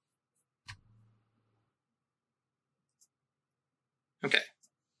 Okay.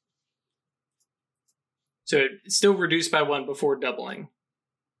 So it's still reduced by 1 before doubling.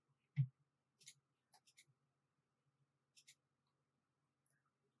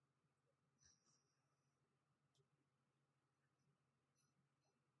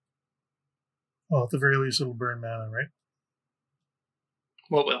 Well, at the very least, it'll burn mana, right?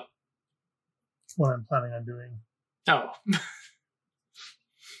 What will? What I'm planning on doing. Oh.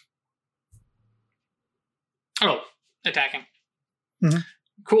 Oh, attacking. Mm-hmm.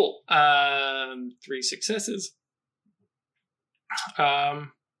 Cool. 3 successes. Yeah,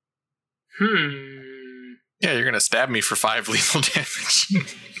 you're gonna stab me for 5 lethal damage.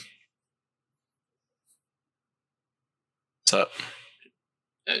 What's up?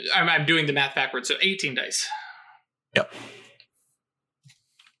 I'm doing the math backwards, so 18 dice. Yep.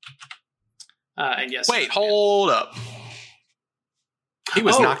 And yes. Wait, hold up. He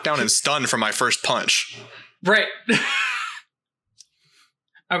was Oh. knocked down and stunned from my first punch. Right.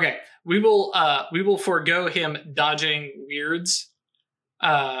 Okay. We will forego him dodging weirds.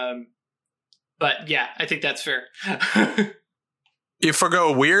 But yeah, I think that's fair. You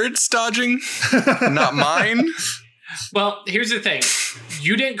forgo weirds dodging? Not mine? Well, here's the thing.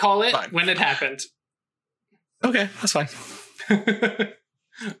 You didn't call it Fine. when it happened. Okay, that's fine.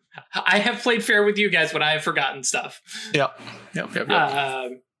 I have played fair with you guys when I have forgotten stuff. Yep.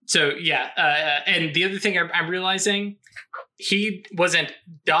 So yeah, and the other thing I'm realizing, he wasn't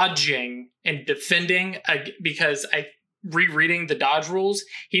dodging and defending because rereading the dodge rules,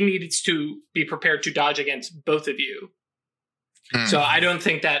 he needs to be prepared to dodge against both of you. So I don't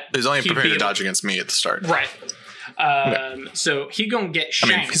think that He's only he'd prepared be to able- dodge against me at the start. Right. So he gonna get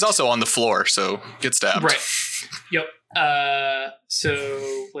shanked. I mean, he's also on the floor, so get stabbed. Right. Yep.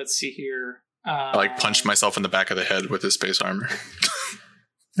 So let's see here. I punched myself in the back of the head with his space armor.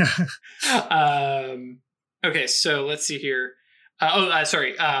 Okay, so let's see here.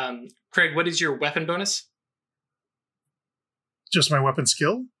 Sorry. Craig, what is your weapon bonus? Just my weapon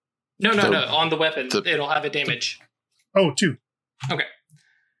skill? No. On the weapon, it'll have a damage. Oh, 2. Okay.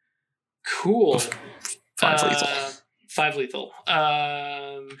 Cool. 5 lethal. 5 lethal.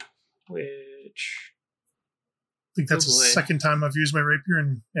 Which... I think that's Oh, boy. the second time I've used my rapier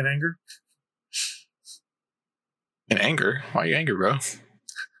in anger. In anger? Why are you angry, bro?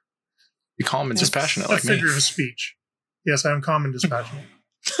 Be calm and dispassionate A like me. figure of speech. Yes, I am calm and dispassionate.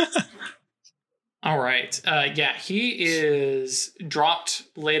 All right. Yeah, he is dropped,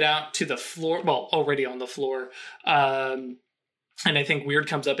 laid out to the floor. Well, already on the floor. And I think Weird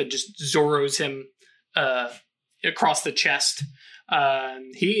comes up and just Zorros him across the chest.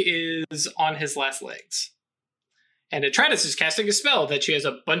 He is on his last legs. And Atratus is casting a spell that she has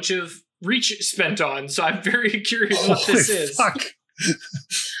a bunch of reach spent on. So I'm very curious what this is. Fuck.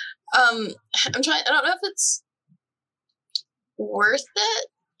 I'm trying. I don't know if it's worth it.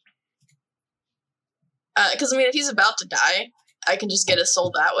 Because I mean, if he's about to die, I can just get his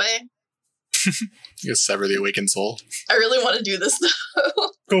soul that way. You sever the awakened soul. I really want to do this though.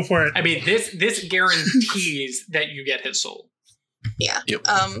 Go for it. I mean, this guarantees that you get his soul. Yeah. Yep.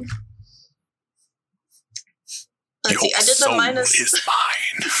 Let's see. I did the soul minus is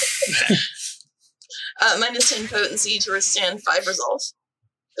mine. minus 10 potency to withstand 5 resolve.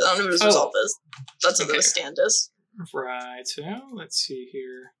 I don't know what his resolve is. That's what the Okay. withstand is. Right. So let's see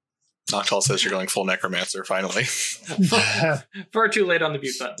here. Noctol says you're going full necromancer finally. Far too late on the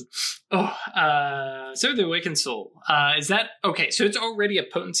mute button. Oh, so the Awakened Soul. Is that okay? So it's already a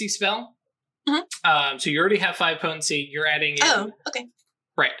potency spell. Mm-hmm. So you already have 5 potency. You're adding in. Oh, okay.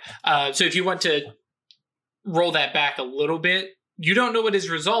 Right. So if you want to roll that back a little bit, you don't know what his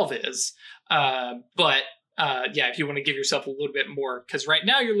resolve is. But yeah, if you want to give yourself a little bit more, because right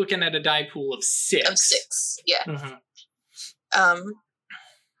now you're looking at a die pool of 6. Of 6, yeah. Mm-hmm.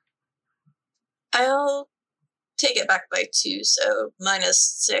 I'll take it back by 2, so minus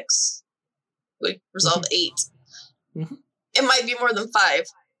 6 would resolve 8. Mhm. It might be more than 5.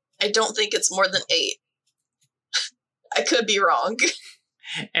 I don't think it's more than 8. I could be wrong.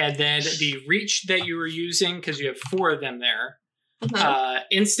 And then the reach that you were using, because you have 4 of them there. Mhm.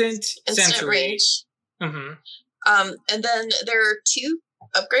 Instant sensory. range. Mm-hmm. And then there are 2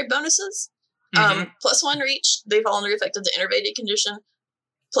 upgrade bonuses. +1 reach, they fall under the effect of the innervated condition.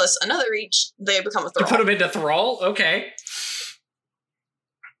 Plus another reach, they become a To put thrall. them into thrall? Okay.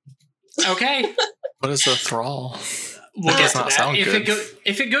 Okay. What is a thrall? We'll That get does to not that. sound good.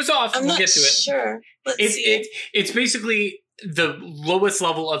 If it goes off, I'm we'll not get to it. sure. Let's see. It's basically the lowest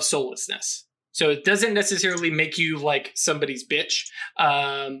level of soullessness. So it doesn't necessarily make you like somebody's bitch,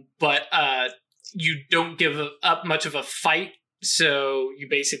 but you don't give up much of a fight. So you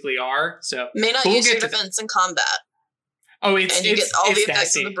basically are. So May not we'll use get your to defense in combat. and And you get all the effects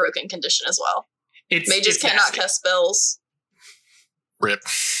nasty. of the broken condition as well. It's Mages cannot nasty. cast spells. Rip.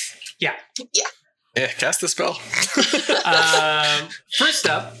 Yeah. Yeah, cast the spell. First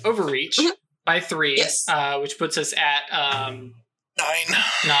up, overreach by 3, Yes. which puts us at 9.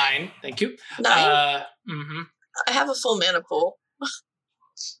 9. Thank you. 9. Mhm. I have a full mana pool.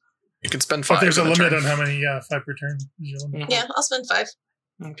 You can spend 5. But there's a in limit turn. on how many 5 per turn. Is your limit. Mhm. Yeah, I'll spend 5.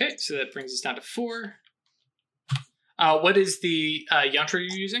 Okay, so that brings us down to 4. What is the yantra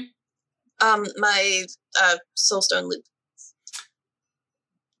you're using? My soulstone loop.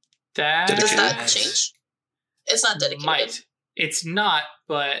 That Does that Dedicated. change? It's not dedicated. might. It's not,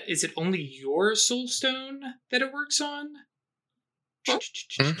 but is it only your soulstone that it works on?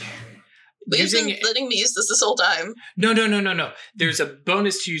 Hmm? We've been letting me use this whole time. No. There's a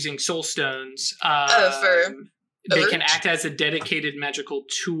bonus to using soulstones. For they can overreach? act as a dedicated magical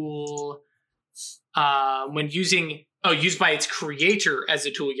tool when used by its creator as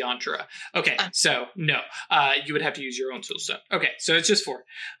a tool yantra. Okay, so no, you would have to use your own soulstone. Okay, so it's just 4.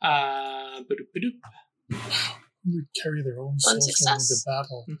 Ba-doop. You would carry their own One soulstone success. into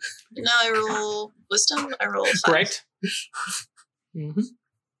battle. Now I roll wisdom. I roll 5. Correct. Mm-hmm.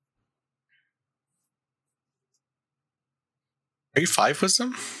 Are you 5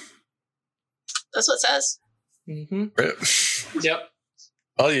 wisdom? That's what it says. Mm-hmm. Rip. Yep.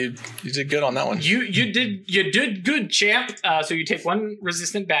 Well, you did good on that one. You did good, champ. So you take 1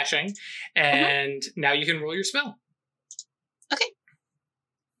 resistant bashing, and now you can roll your spell. Okay.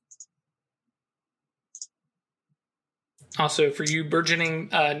 Also, for you burgeoning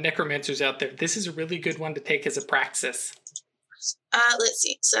necromancers out there, this is a really good one to take as a praxis. Let's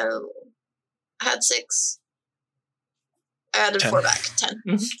see. So I had 6. I added 10. 4 back. 10.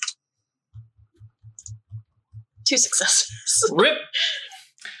 Mhm. 2 successes. Rip.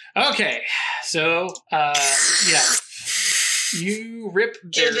 Okay, so yeah, you rip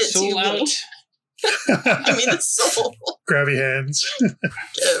their Give it to soul me. out. Give me the soul. Grabby hands.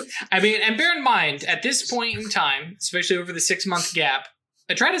 Give. I mean, and bear in mind, at this point in time, especially over the 6-month gap,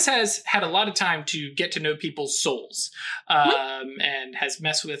 Atratus has had a lot of time to get to know people's souls, and has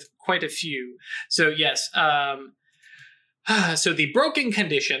messed with quite a few. So yes, so the broken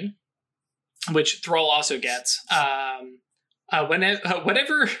condition, which Thrall also gets,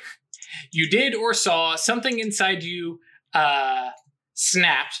 whenever you did or saw something inside you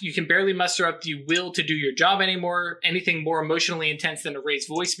snapped, you can barely muster up the will to do your job anymore. Anything more emotionally intense than a raised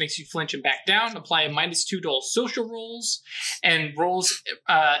voice makes you flinch and back down. Apply a -2 to all social rolls and rolls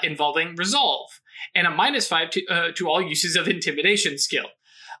involving resolve, and a -5 to all uses of intimidation skill.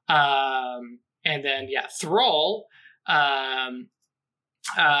 And then Thrall.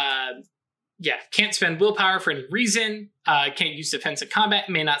 Can't spend willpower for any reason. Can't use defensive combat.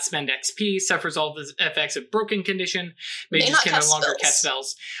 May not spend XP. Suffers all the effects of broken condition. Mages not can no cast longer spells. cast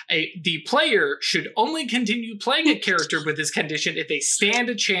spells. The player should only continue playing a character with this condition if they stand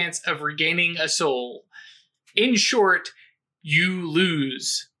a chance of regaining a soul. In short, you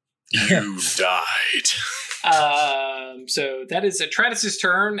lose. You died. So that is Atratus'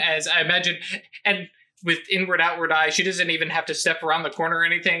 turn, as I imagine, and with inward outward eye, she doesn't even have to step around the corner or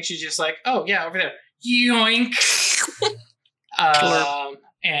anything. She's just like, oh yeah, over there. Yoink.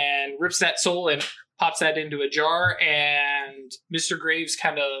 And rips that soul and pops that into a jar, and Mr. Graves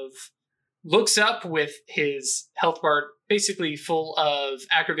kind of looks up with his health bar basically full of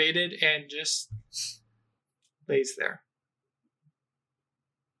activated and just lays there.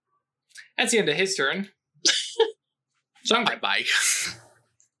 That's the end of his turn. Songbird. Bye.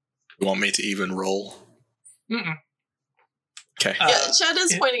 You want me to even roll? Mm-mm. Okay. Chad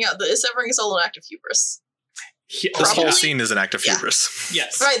is pointing out that is severing soul an act of hubris. Yeah, This whole Probably. scene is an act of Yeah. hubris.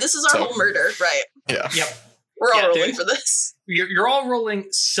 yes. Right, this is our So- whole murder. Right. Yeah. Yep. We're all Yeah, rolling dude. for this. You're all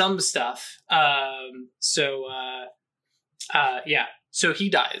rolling some stuff. So he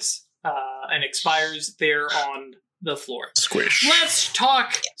dies and expires there on the floor. Squish. Let's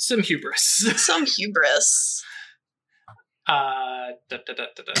talk some hubris. Some hubris.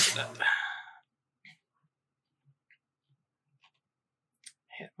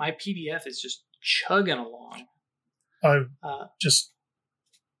 My PDF is just chugging along. Just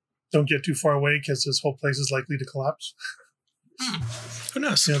don't get too far away because this whole place is likely to collapse. Who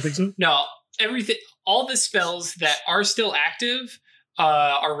knows? You don't think so? No, all the spells that are still active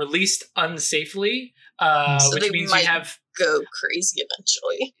are released unsafely, So which they means might you have go crazy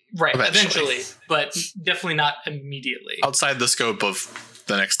eventually. right Eventually. eventually, but definitely not immediately. Outside the scope of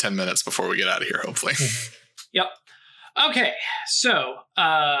the next 10 minutes before we get out of here, hopefully. Yep. Okay, so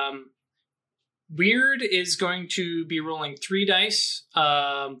Weird is going to be rolling 3 dice,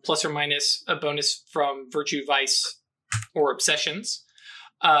 plus or minus a bonus from Virtue, Vice, or Obsessions.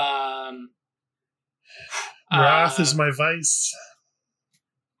 Wrath is my vice.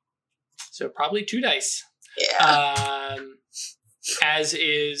 So probably 2 dice. Yeah. As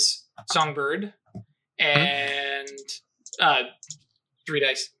is Songbird, and 3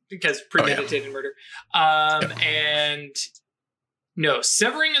 dice because premeditated murder. And no,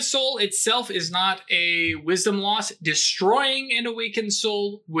 severing a soul itself is not a wisdom loss. Destroying an awakened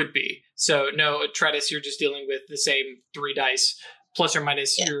soul would be. So no, Tratus, you're just dealing with the same 3 dice, plus or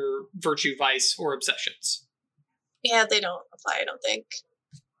minus your Virtue, Vice, or Obsessions. Yeah, they don't apply, I don't think.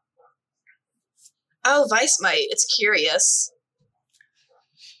 Oh, Vice might. It's curious.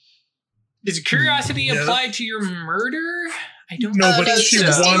 Does curiosity apply to your murder? I don't No, know. but no, she she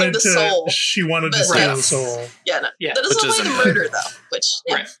was stealing wanted the to. soul. She wanted to But- steal Right. the soul. Yeah, no. Yeah. That Which doesn't apply to isn't- murder, though. Which,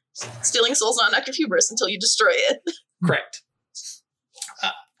 yeah. Right. Stealing soul's not an act of hubris until you destroy it. Correct.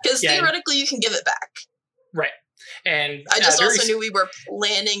 Because Yeah, theoretically, you can give it back. Right. And I just very also knew we were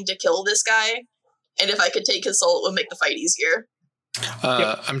planning to kill this guy. And if I could take his soul, it would make the fight easier.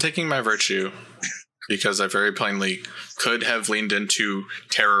 I'm taking my virtue because I very plainly could have leaned into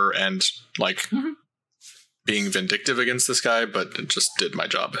terror and Mhm. being vindictive against this guy, but it just did my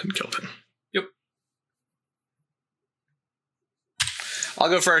job and killed him. Yep. I'll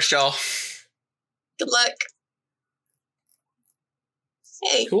go first, y'all. Good luck.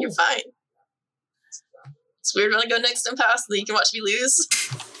 Hey, Cool. you're fine. It's weird when I go next and pass, and then you can watch me lose.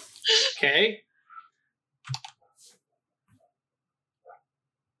 Okay.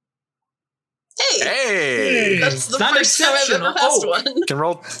 Hey! Hey, That's the Not first time I've ever exceptional. passed Oh. one. can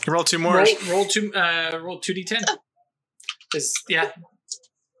roll 2 more. Roll 2d10. Yeah.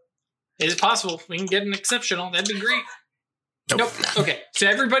 It is possible. We can get an exceptional. That'd be great. Nope. Okay. So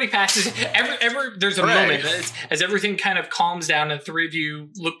everybody passes. There's a Hooray. moment as everything kind of calms down, and the 3 of you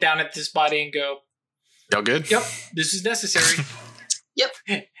look down at this body and go, Y'all good? "Yep, this is necessary." Yep.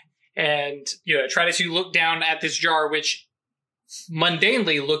 And try to look down at this jar, which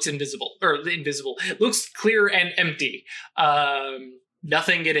mundanely looks invisible, looks clear and empty.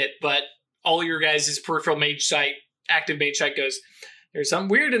 Nothing in it, but all your guys' peripheral mage sight, active mage sight goes, there's something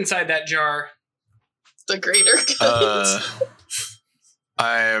weird inside that jar. The greater good.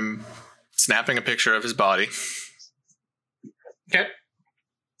 I'm snapping a picture of his body Okay.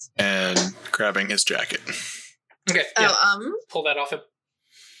 and grabbing his jacket. Okay. Yeah. Pull that off him.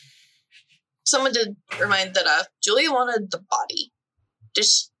 Someone did remind that Julia wanted the body. Did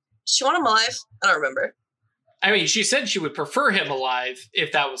she want him alive? I don't remember. I mean, she said she would prefer him alive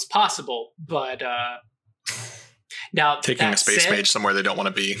if that was possible, but now Taking that a space said, mage somewhere they don't want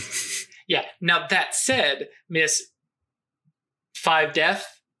to be. Yeah. Now that said, Miss 5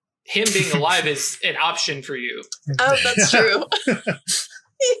 Death, him being alive is an option for you. Oh, that's true.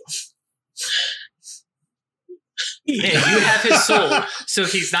 And you have his soul, so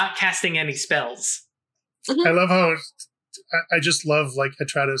he's not casting any spells. I love how I just love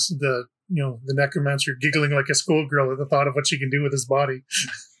Atratus, the necromancer, giggling like a schoolgirl at the thought of what she can do with his body.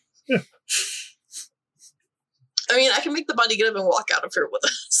 I mean, I can make the body get up and walk out of here with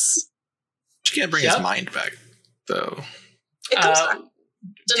us. She can't bring his mind back, though. It comes back. Deny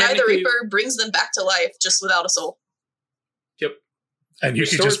the technically- Reaper brings them back to life just without a soul. Yep. And you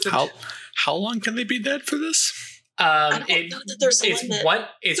could Restores just them- How long can they be dead for this? I don't know that there's a limit.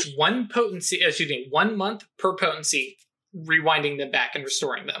 It's 1 potency. Excuse me, 1 month per potency, rewinding them back and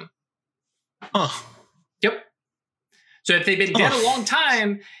restoring them. Huh. Yep. So if they've been dead a long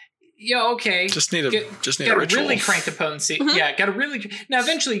time, okay. Just need a Gotta ritual. really crank the potency. Mhm. Yeah, gotta really. Now,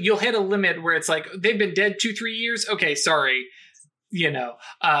 eventually, you'll hit a limit where it's like they've been dead 2-3 years. Okay, sorry,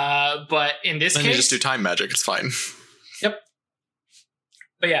 But in this Then case, you just do time magic. It's fine.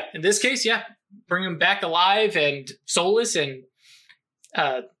 But yeah, in this case, bring him back alive and soulless and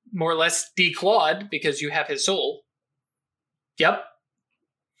more or less declawed because you have his soul. Yep.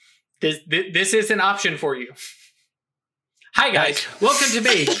 This is an option for you. Hi guys, welcome to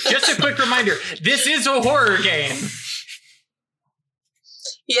me. Just a quick reminder, this is a horror game.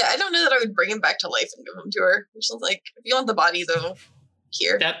 Yeah, I don't know that I would bring him back to life and give him to her. She's like, if you want the body, though,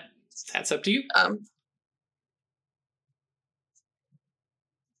 here. That's up to you.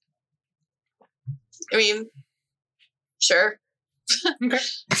 I mean, sure. Okay.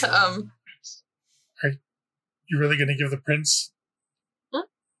 You're really going to give the prince? Huh?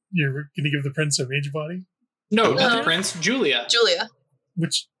 You're going to give the prince a mage body? No, not the No. prince. Julia. Julia.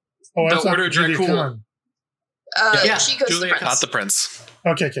 Which? Oh, The I thought Order Julia Dracul. Khan. Yeah, She goes Julia to the prince. Not the prince.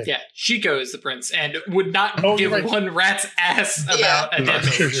 Okay. Yeah, Shiko is the prince and would not Oh, give you're right. one rat's ass about Yeah. a dead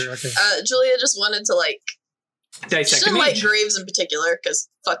Sure, mage. sure, okay. Julia just wanted to, like, she Dissect a didn't like mage. Graves in particular, because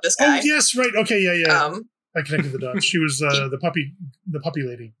fuck this Oh, guy. yes, right. Okay, yeah. Um, I connected the dots. She was the puppy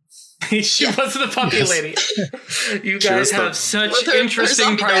lady. She was the puppy Yes. lady. You She guys was have the- such With her interesting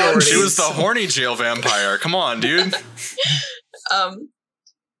zombie dogs. priorities. She was the horny jail vampire. Come on, dude.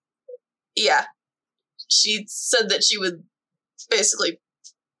 yeah. She said that she would basically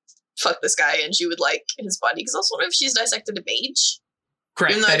fuck this guy and she would like his body. Because also, what if she's dissected a mage?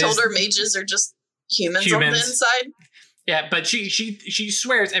 Correct. Even though I that told is- her mages are just humans on the Humans. inside. Yeah, but she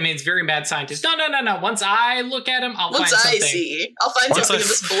swears. I mean, it's very mad scientist. No. Once I look at him, I'll Once find I something. see, I'll find Once something in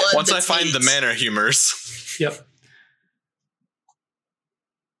this blood. Once I that's find the meat. manor humors. Yep.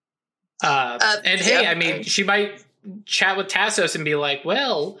 And hey, yeah. I mean, she might chat with Tassos and be like,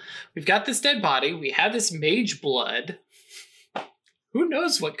 well, we've got this dead body. We have this mage blood. Who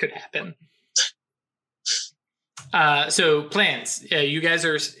knows what could happen? So plans. You guys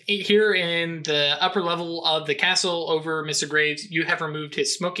are here in the upper level of the castle over Mr. Graves. You have removed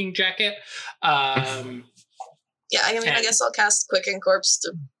his smoking jacket. Yeah, I mean, I and- guess I'll cast Quicken Corpse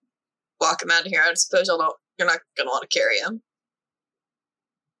to walk him out of here. I suppose you're not going to want to carry him.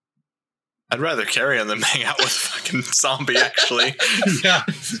 I'd rather carry him than hang out with fucking zombie, actually. Yeah.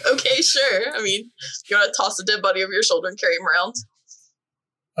 Okay, sure. I mean, you want to toss a dead body over your shoulder and carry him around?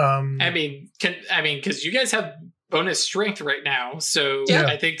 I mean, because you guys have bonus strength right now, so Yeah.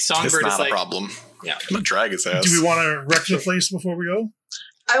 I think It's Songbird not is a like, problem. Yeah. I'm gonna drag his ass. Do we want to wreck the place before we go?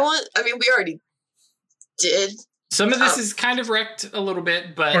 We already did. some of this is kind of wrecked a little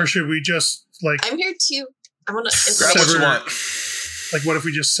bit, but Or should we just, like, I'm here to. I want to. Grab what you Sever- want. like, what if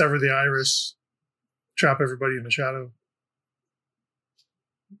we just sever the iris, trap everybody in the shadow?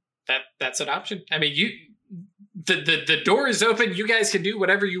 that's an option. I mean, the door is open. You guys can do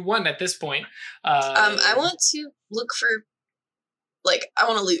whatever you want at this point. I want to look for. I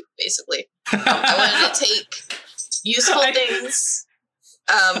want to loot, basically. I wanted to take useful things.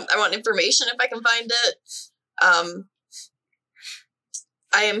 I want information if I can find it.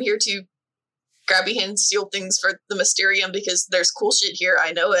 I am here to grabby hand steal things for the Mysterium because there's cool shit here.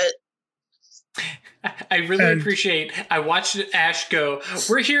 I know it. I really And- appreciate. I watched Ash go,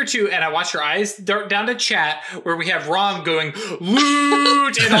 "We're here to," and I watched her eyes dart down to chat where we have Rom going,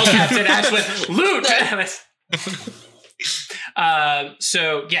 "Loot!" in all caps, and Ash went, "Loot!"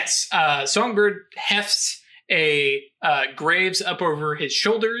 So yes, Songbird hefts a Graves up over his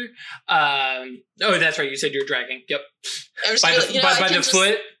shoulder. Oh, that's right. You said you're dragging. Yep. I'm just By gonna, the, you know, I by can the just-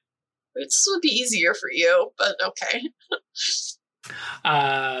 foot. This would be easier for you, but okay.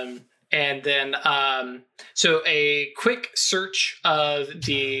 And then, so a quick search of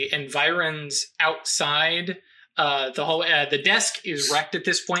the environs outside the hallway. The desk is wrecked at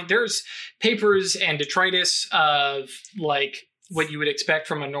this point. There's papers and detritus of like what you would expect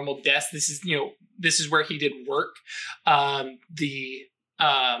from a normal desk. This is where he did work. The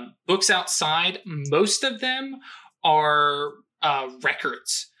books outside, most of them are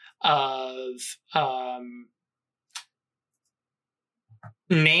records of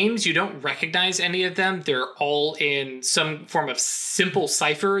names. You don't recognize any of them. They're all in some form of simple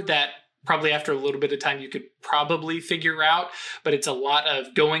cipher that probably after a little bit of time you could probably figure out, but it's a lot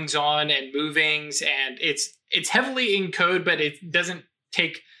of goings on and movings, and it's heavily in code, but it doesn't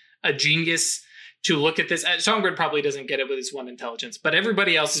take a genius to look at this. Songbird probably doesn't get it with his one intelligence, but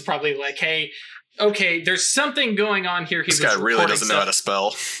everybody else is probably like, hey, okay, there's something going on here. This guy really doesn't know how to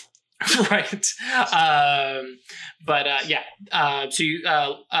spell. Right. So you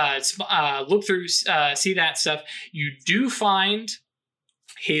look through, see that stuff. You do find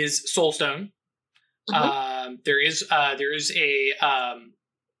his soulstone. There is a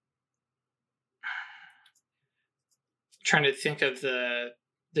trying to think of the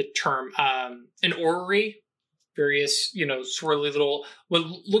term, an orrery. Various, swirly little, what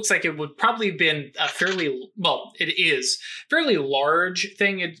looks like it would probably have been a it is fairly large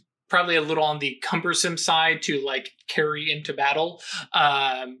thing. It's probably a little on the cumbersome side to like carry into battle.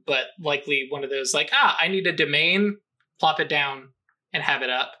 But likely one of those like, I need a domain, plop it down and have it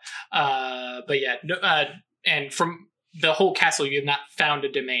up. And from the whole castle, you have not found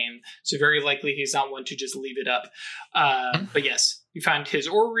a domain. So very likely he's not one to just leave it up. But yes, you find his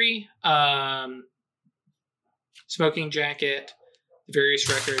orrery, smoking jacket, the various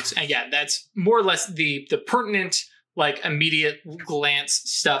records. And yeah, that's more or less the pertinent, like, immediate glance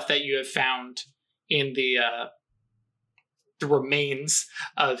stuff that you have found in the remains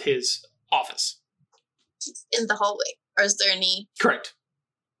of his office. In the hallway. Or is there any... Correct.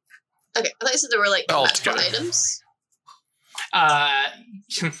 Okay, I thought you said there were, like, All magical together. items.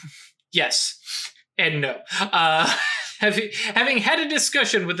 Yes and no. Having had a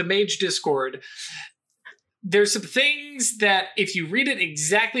discussion with the Mage Discord, there's some things that if you read it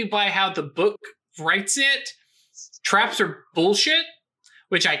exactly by how the book writes it, traps are bullshit,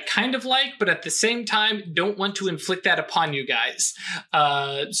 which I kind of like, but at the same time, don't want to inflict that upon you guys.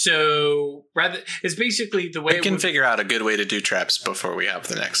 So rather, it's basically the way We can figure out a good way to do traps before we have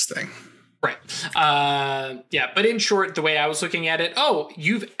the next thing. Right. Yeah, but in short, the way I was looking at it,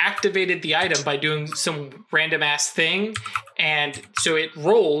 you've activated the item by doing some random ass thing, and so it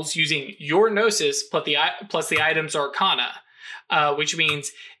rolls using your Gnosis plus the item's Arcana, which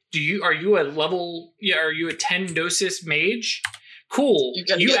means are you a 10 Gnosis mage? Cool.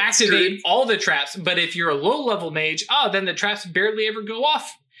 You activate all the traps, but if you're a low level mage, then the traps barely ever go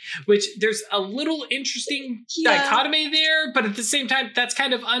off. Which there's a little interesting dichotomy there, but at the same time, that's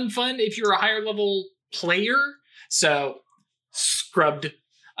kind of unfun if you're a higher level player. So scrubbed,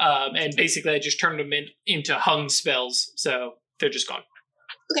 and basically I just turned them into hung spells, so they're just gone.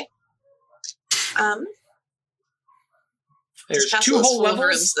 Okay. There's 2 whole levels.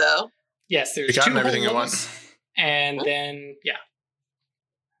 Rooms, though. Yes, there's You 2 gotten whole everything you levels, want. and then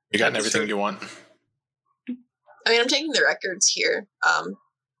You gotten everything you want. I mean, I'm taking the records here.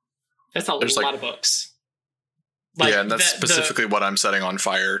 that's a There's, lot of books. Yeah, and that's specifically what I'm setting on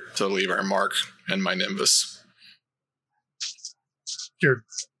fire to leave our mark and my Nimbus. You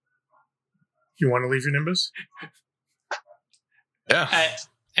want to leave your Nimbus? Yeah.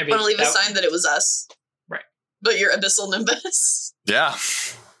 I mean, want to leave a sign that it was us. Right. But your Abyssal Nimbus. Yeah.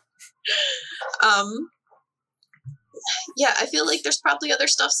 Yeah, I feel like there's probably other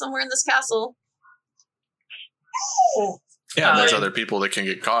stuff somewhere in this castle. Yeah, and there's Yeah. other people that can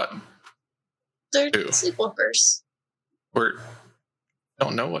get caught. They're Ew. sleepwalkers. I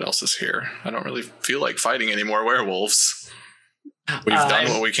don't know what else is here. I don't really feel like fighting any more werewolves. We've done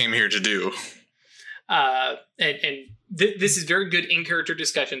what we came here to do. This is very good in-character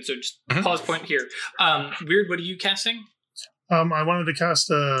discussion, so just pause point here. Weird, what are you casting? I wanted to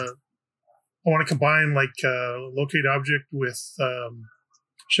cast I want to combine locate object with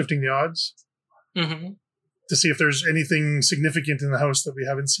shifting the odds Mm-hmm. to see if there's anything significant in the house that we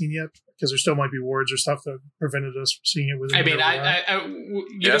haven't seen yet, because there still might be wards or stuff that prevented us from seeing it within. I mean,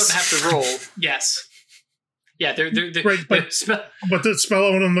 you Yes. don't have to roll. Yes. Yeah, they're Right, but the spell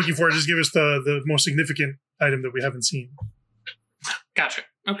I'm looking for just give us the most significant item that we haven't seen. Gotcha.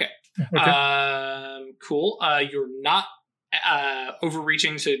 Okay. Okay. Cool. You're not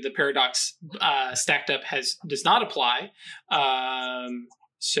overreaching, so the paradox stacked up does not apply.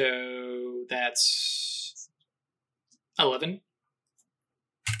 So that's 11.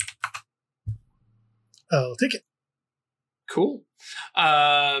 I'll take it. Cool.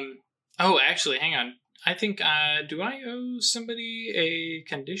 Actually, hang on. I think, do I owe somebody a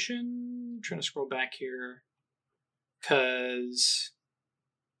condition? I'm trying to scroll back here. Because...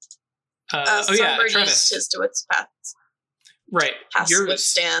 Somebody Travis. used to its path. Right. Has to Yours.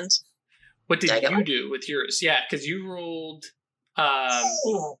 withstand. What did Did I get you one? do with yours? Yeah, because you rolled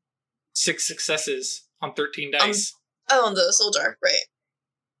 6 successes on 13 dice. Oh, and the soul jar, right.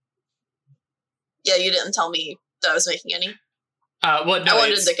 Yeah, you didn't tell me that I was making any. No, I wanted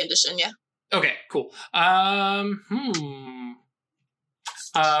it's- the condition, yeah. Okay, cool. We're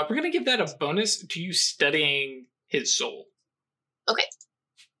gonna give that a bonus to you studying his soul. Okay.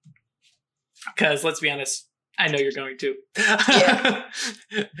 Because let's be honest, I know you're going to. Yeah.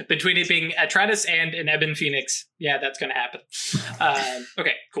 Between it being Atratus and an Ebon Phoenix, yeah, that's gonna happen.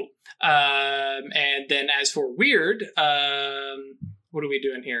 Okay, cool. And then as for weird, what are we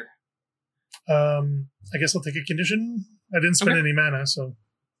doing here? I guess I'll take a condition. I didn't spend any mana, so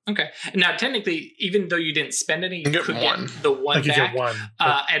Okay. Now, technically, even though you didn't spend any, you can get could one. get the one I could back. get one.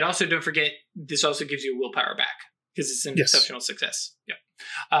 And also, don't forget, this also gives you willpower back because it's an Yes. exceptional success. Yep.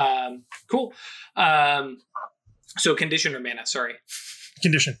 Cool. So, condition or mana? Sorry.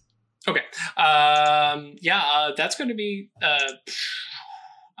 Condition. Okay. That's going to be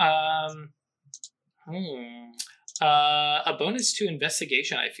a bonus to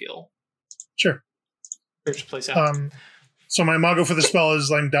investigation. I feel. Sure. Search the place out. So my imago for the spell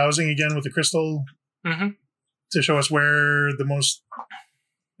is I'm dowsing again with the crystal. Mm-hmm. to show us where the most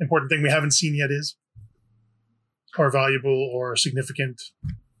important thing we haven't seen yet is, or valuable or significant.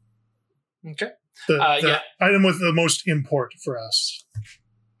 Okay. The item with the most import for us.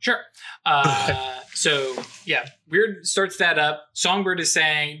 Sure. So, yeah, Weird starts that up. Songbird is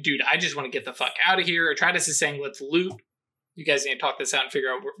saying, dude, I just want to get the fuck out of here. Atritus is saying, let's loot. You guys need to talk this out and figure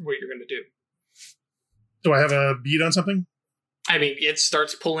out what you're going to do. Do I have a bead on something? I mean, it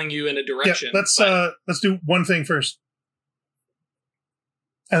starts pulling you in a direction. Yeah, let's do one thing first.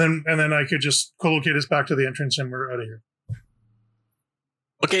 And then I could just co-locate us back to the entrance and we're out of here.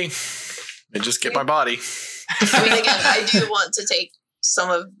 Okay. And just get my body. I mean, again, I do want to take some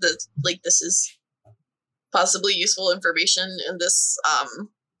of the, like, this is possibly useful information in this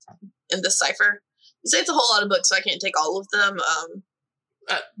cipher. You say it's a whole lot of books, so I can't take all of them.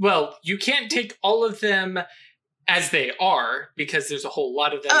 Well, you can't take all of them as they are, because there's a whole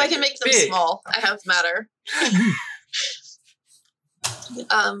lot of them. Oh, I can make them big. small. I have matter.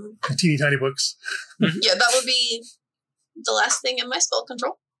 Teeny tiny books. Yeah, that would be the last thing in my spell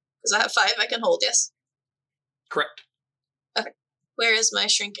control. Because I have 5 I can hold, yes? Correct. Okay. Where is my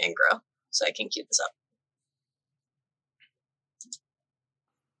shrink and grow? So I can queue this up.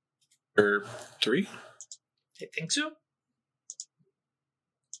 Or 3? I think so.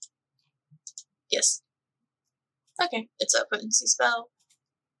 Yes. Okay, it's a potency spell.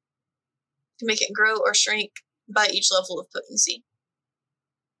 You can make it grow or shrink by each level of potency.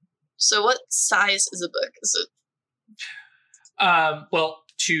 So what size is a book? Is it? Well,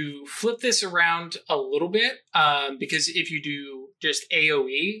 to flip this around a little bit, because if you do just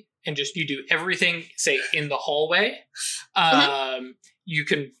AoE and just you do everything, say, in the hallway, you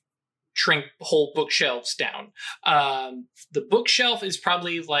can shrink whole bookshelves down. The bookshelf is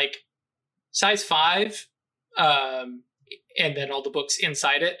probably like size 5, and then all the books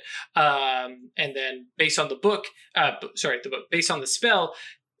inside it. And then based on the book, based on the spell,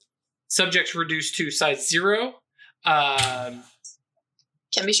 subjects reduced to size 0.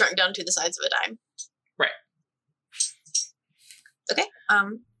 Can be shrunk down to the size of a dime. Right. Okay.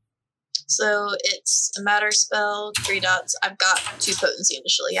 So it's a matter spell, 3 dots. I've got 2 potency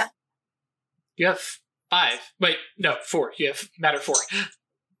initially, yeah? You have 5. Wait, no, 4. You have matter 4.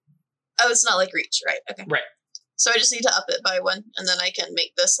 Oh, it's not like reach, right? Okay. Right. So I just need to up it by 1, and then I can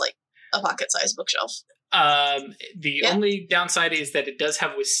make this like a pocket-sized bookshelf. The only downside is that it does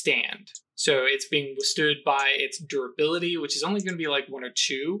have withstand. So it's being withstood by its durability, which is only going to be like 1 or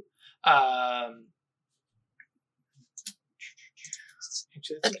 2.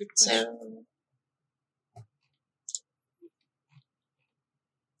 Actually, that's a good question. So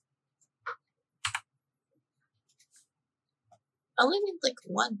I only need like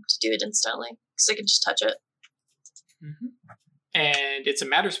 1 to do it instantly, because I can just touch it. Mm-hmm. And it's a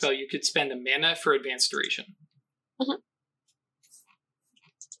matter spell. You could spend a mana for advanced duration. Mm-hmm.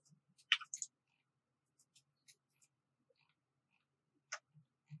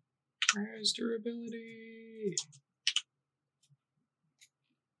 Where's durability?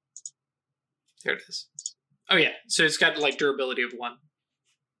 There it is. Oh yeah, so it's got like durability of 1.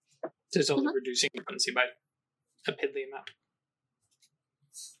 So it's only reducing your potency by a piddly amount.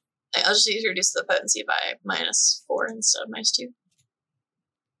 I'll just need to reduce the potency by -4 instead of -2.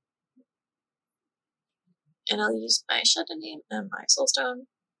 And I'll use my Shedani and my Soulstone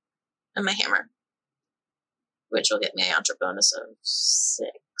and my hammer, which will get me a Yantra bonus of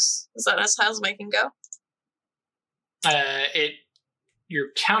 6. Is that as high as I can go?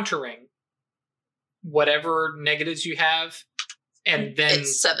 You're countering whatever negatives you have, and then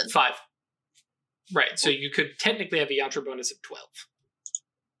It's 7. 5. Right, so you could technically have a Yantra bonus of 12.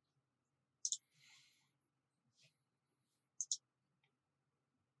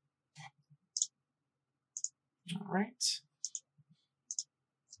 All right.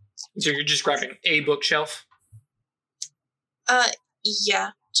 So you're just grabbing a bookshelf?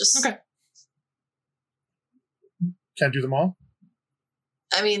 Yeah, just... Okay. Can't do them all?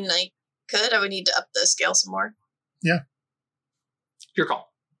 I mean, I could. I would need to up the scale some more. Yeah. Your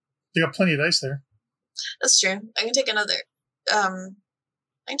call. They got plenty of dice there. That's true. I can take another... I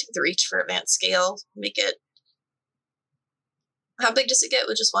can take the reach for advanced scale. Make it... How big does it get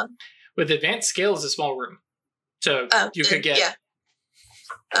with just 1? With advanced scale is a small room. So you could get... Yeah.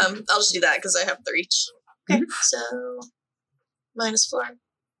 I'll just do that because I have the reach. Okay, so... -4.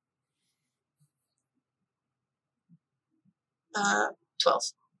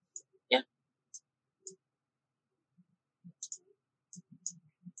 12. Yeah.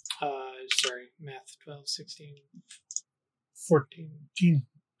 Sorry, math. 12, 16... 14.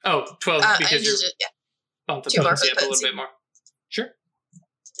 Oh, 12 because you're yeah. bump the 2 more potency for up a little potency. bit more. Sure.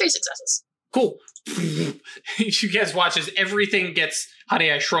 3 successes. Cool. You guys watch as everything gets,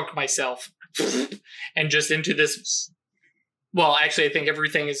 honey, I shrunk myself. And just into this. Well, actually, I think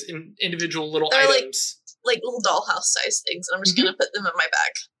everything is in individual little They're items. Like little dollhouse size things, and I'm just gonna put them in my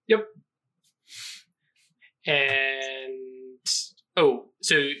bag. Yep. And so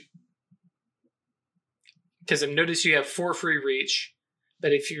because I've noticed you have 4 free reach,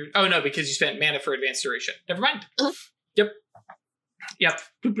 but if you because you spent mana for advanced duration. Never mind. Uh-huh. Yep.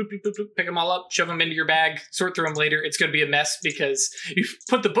 Boop, boop, boop, boop, boop. Pick them all up, shove them into your bag, sort through them later. It's going to be a mess because you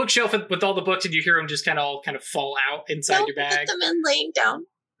put the bookshelf with all the books and you hear them just kind of fall out inside your bag. Put them in laying down.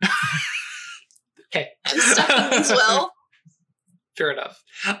 Okay. I'm stuffing as well. Fair enough.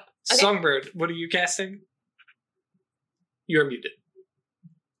 Okay. Songbird, what are you casting? You're muted.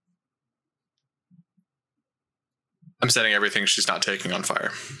 I'm setting everything she's not taking on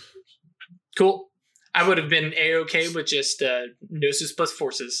fire. Cool. I would have been A-okay with just Gnosis plus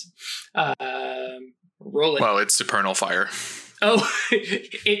forces. Roll it. Well, it's supernal fire. Oh,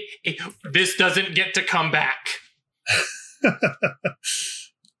 this doesn't get to come back.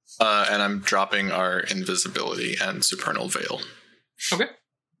 And I'm dropping our invisibility and supernal veil. Okay.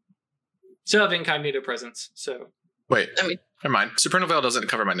 Still have incognito presence, so. Wait, I mean- never mind. Supernal veil doesn't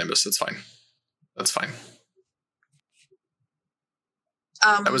cover my nimbus. It's fine. That's fine.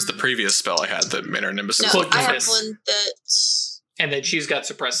 That was the previous spell I had that made our nimbus. No, Cloak I have Nimbus. one that And then she's got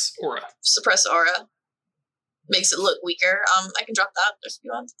suppress aura. suppress aura. Makes it look weaker. I can drop that if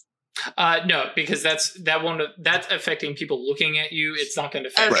you want. No, because that's affecting people looking at you. It's not going to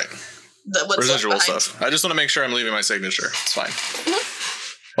affect. Right. What's left Residual behind. stuff. I just want to make sure I'm leaving my signature. It's fine.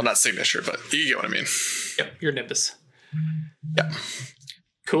 Well, not signature, but you get what I mean. Yep, your nimbus. Yeah.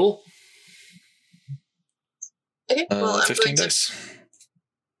 Cool. Okay, well, I'm 15 going to dice.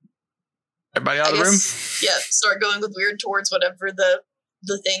 Everybody out of the room? start going with weird towards whatever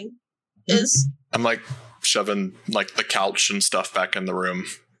the thing is. I'm like shoving like the couch and stuff back in the room.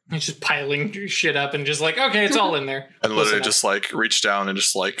 It's just piling shit up and just like, okay, it's all in there. And Close literally enough. just like reach down and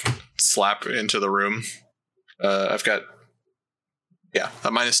just like slap into the room. I've got a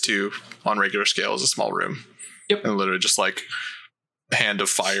 -2 on regular scale is a small room. Yep. And literally just like hand of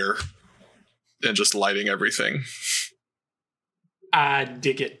fire and just lighting everything. I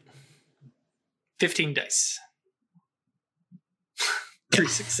dig it. 15 dice. 3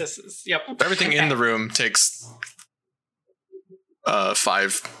 successes. Yep. Everything in the room takes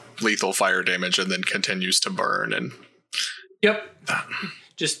 5 lethal fire damage and then continues to burn. And Yep.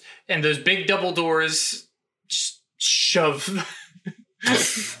 Just, and those big double doors just shove.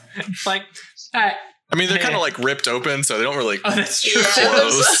 Like, all right. I mean, they're Man. kind of like ripped open, so they don't really Oh, that's true. Yeah.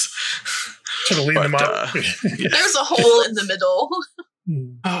 close. Trying to lean them But, up. There's a hole in the middle.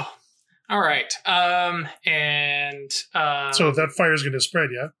 Oh, all right. And So that fire's going to spread,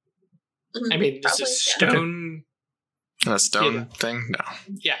 yeah? I mean, this Probably, is yeah. stone. A stone Yeah. thing? No,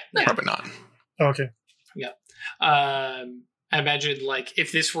 Yeah. probably not. Oh, okay. I imagine like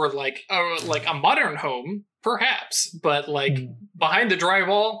if this were like a modern home, perhaps, but like behind the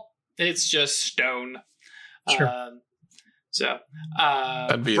drywall, it's just stone. Sure.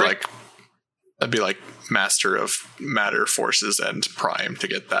 That'd be Rick- like master of matter forces and prime to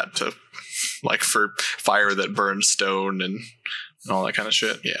get that to like for fire that burns stone and all that kind of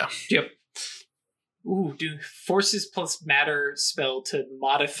shit. Yeah. Yep. Ooh, do forces plus matter spell to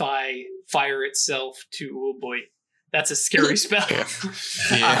modify fire itself to, oh boy, that's a scary spell.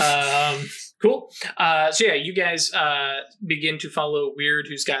 Yeah. Cool. So yeah, you guys begin to follow Weird,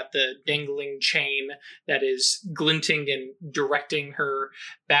 who's got the dangling chain that is glinting and directing her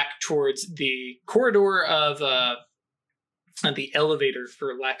back towards the corridor of the elevator,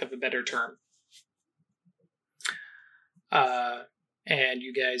 for lack of a better term. And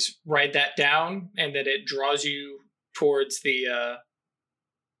you guys ride that down, and then it draws you towards the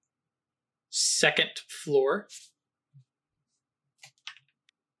second floor.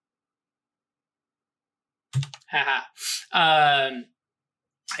 Haha.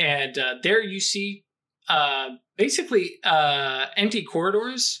 And there you see basically empty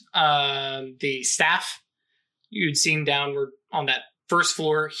corridors. The staff you'd seen downward on that first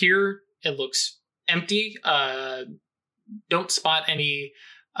floor. Here it looks empty. Don't spot any.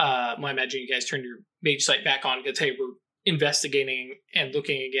 Well, I imagine you guys turn your mage sight back on because hey, we're investigating and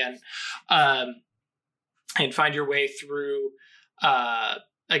looking again, and find your way through.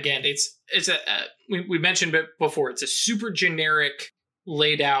 Again, it's we mentioned it before. It's a super generic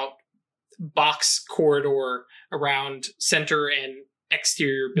laid out box corridor around center and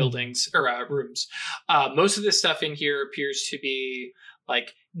exterior buildings or rooms. Most of this stuff in here appears to be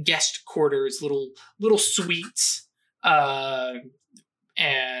like guest quarters, little suites, and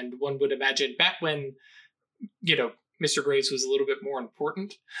and one would imagine back when, Mr. Graves was a little bit more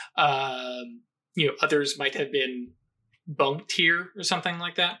important, others might have been bunked here or something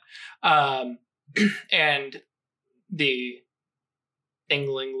like that. And the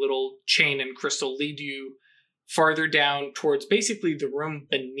dangling little chain and crystal lead you farther down towards basically the room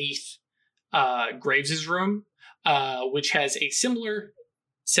beneath Graves's room, which has a similar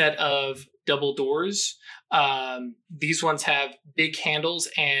set of double doors. These ones have big handles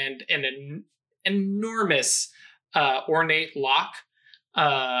and an enormous ornate lock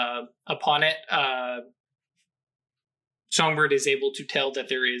upon it. Songbird is able to tell that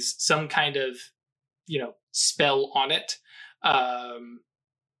there is some kind of, spell on it.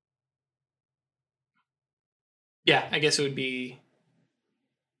 Yeah, I guess it would be.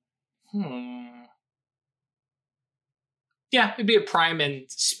 Yeah, it'd be a prime and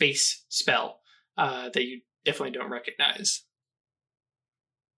space spell that you definitely don't recognize.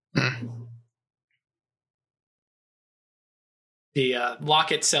 The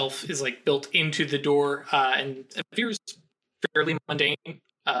lock itself is built into the door and appears fairly mundane.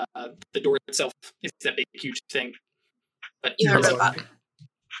 The door itself is that big, huge thing. But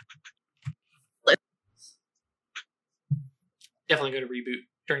definitely going to reboot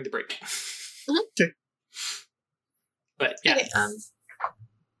during the break. Okay. But yeah. Okay,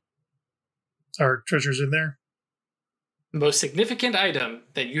 Our treasure's in there. The most significant item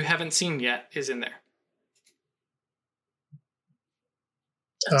that you haven't seen yet is in there.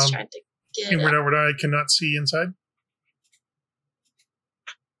 Just trying to get Inward, it. outward eye cannot see inside.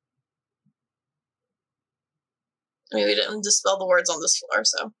 I mean, we didn't dispel the words on this floor,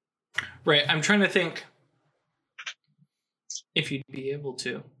 so. Right, I'm trying to think if you'd be able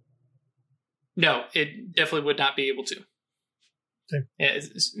to. No, it definitely would not be able to. Okay.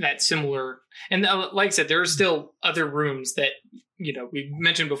 It's that similar, and like I said, there are still other rooms that we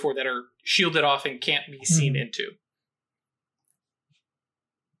mentioned before that are shielded off and can't be seen into.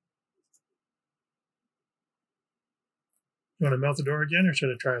 You want to melt the door again, or should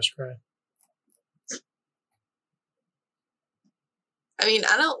I try a scry? I mean,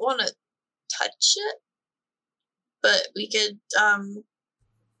 I don't want to touch it, but we could,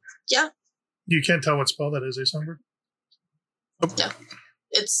 yeah. You can't tell what spell that is, Songbird? No,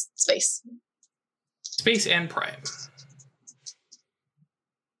 it's space. Space and prime.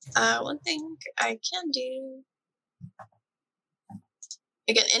 One thing I can do.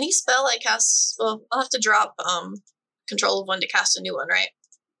 Again, any spell I cast, well, I'll have to drop control of one to cast a new one, right?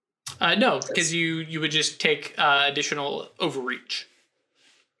 No, because you would just take additional overreach.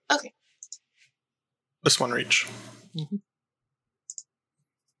 Okay. This one reach. Mm-hmm.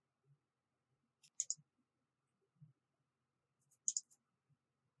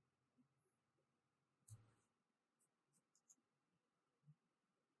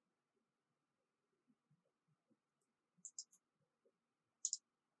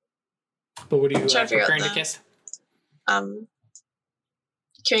 But what are you preparing to cast? Queuing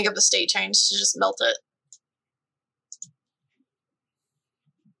up the state change to just melt it.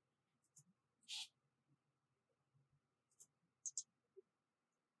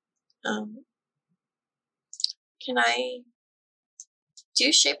 Can I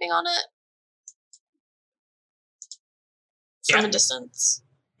do shaping on it from a distance?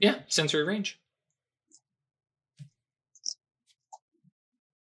 Yeah, sensory range.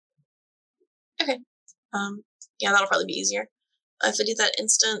 Okay. Yeah, that'll probably be easier. If I do that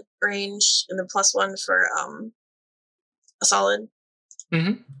instant range and then +1 for a solid.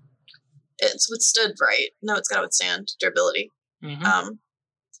 Mm-hmm. It's withstood, right? No, it's got to withstand durability. Mm-hmm.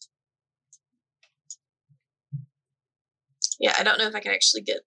 Yeah, I don't know if I can actually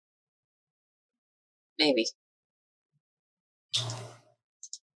get. Maybe.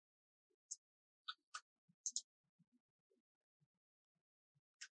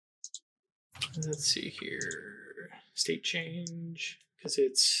 Let's see here. State change. Because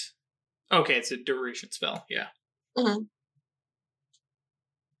it's. Okay, it's a duration spell. Yeah. Mm-hmm.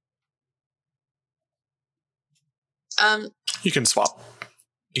 You can swap.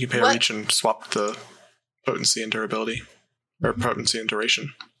 You can pay a reach and swap the potency and durability. Or potency and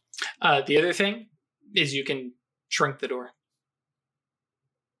duration. The other thing is you can shrink the door.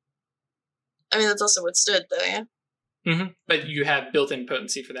 I mean, that's also withstood, though, yeah? Mm-hmm. But you have built-in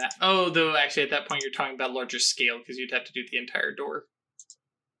potency for that. Oh, though, actually, at that point, you're talking about larger scale, because you'd have to do the entire door.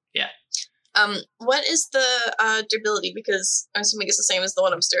 Yeah. What is the durability? Because I'm assuming it's the same as the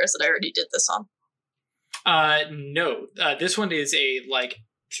one upstairs that I already did this on. No. This one is a,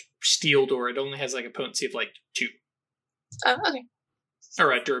 steel door. It only has, a potency of, 2. Oh, okay.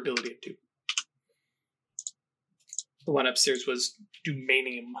 Or a durability of 2. The one upstairs was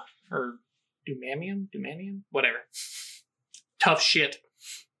Dumanium, or Dumanium, whatever. Tough shit.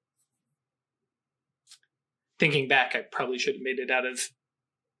 Thinking back, I probably should have made it out of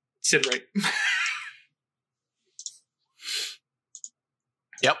Siderite.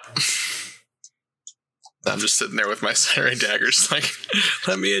 Yep. I'm just sitting there with my Siderite daggers, like,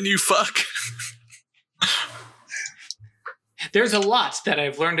 let me in, you fuck. There's a lot that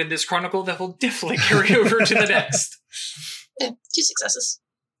I've learned in this chronicle that will definitely carry over to the next. Yeah, 2 successes.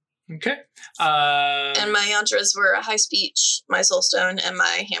 Okay. And my yantras were a high speech, my soulstone, and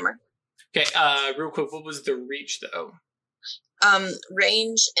my hammer. Okay, real quick, what was the reach, though?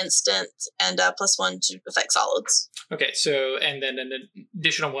 Range, instant, and +1 to affect solids. Okay, so, and then an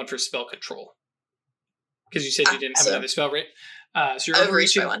additional 1 for spell control. Because you said you didn't have another spell, right? So you're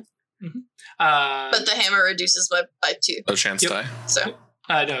overreaching by 1. Mm-hmm. But the hammer reduces by 2. No chance die. So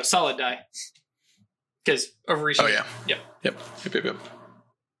no, solid die. Because overreaching. Oh, yeah. Yep. Yep.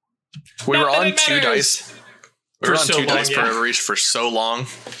 We were on 2 dice. We were on so 2 dice long, per yeah. overreach for so long.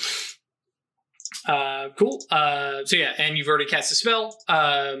 Cool. So yeah, and you've already cast a spell.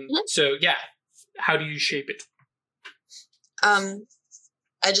 So yeah, how do you shape it? I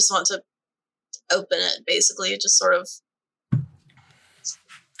just want to open it, basically. Just sort of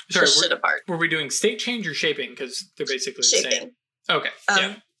push it apart. Were we doing state change or shaping? Because they're basically the Shaping. same. Okay.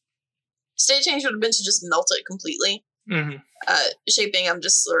 Yeah. State change would have been to just melt it completely. Mm-hmm. Shaping, I'm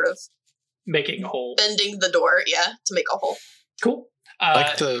just sort of Making a hole. bending the door, to make a hole. Cool. I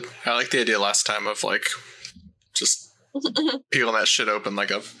like the idea last time of like just peeling that shit open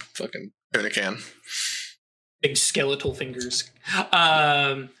like a fucking tuna can. Big skeletal fingers.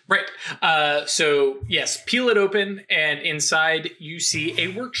 Right. So yes, peel it open, and inside you see a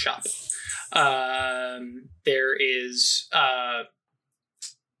workshop. There is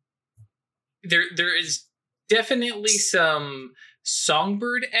there is definitely some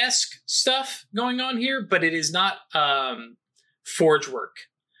Songbird-esque stuff going on here, but it is not forge work.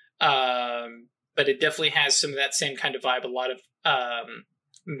 But it definitely has some of that same kind of vibe. A lot of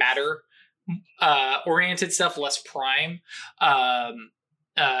matter oriented stuff, less prime.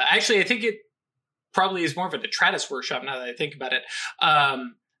 Actually, I think it probably is more of a Detritus workshop now that I think about it.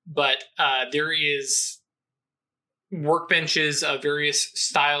 But there is workbenches of various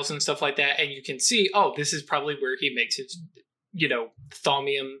styles and stuff like that, and you can see, oh, this is probably where he makes his,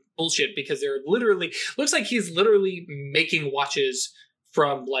 thaumium bullshit, because they're literally, looks like he's literally making watches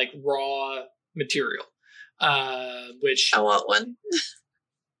from like raw material, which I want one.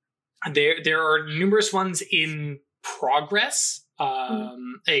 There are numerous ones in progress.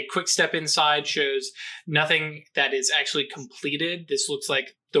 A quick step inside shows nothing that is actually completed. This looks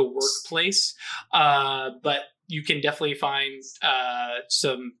like the workplace, but you can definitely find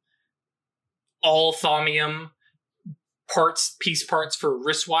some all thaumium piece parts for a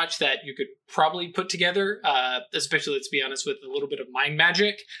wristwatch that you could probably put together, especially, let's be honest, with a little bit of mind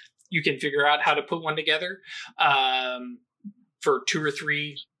magic. You can figure out how to put one together for 2 or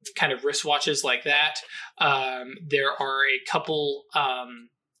 3 kind of wristwatches like that. There are a couple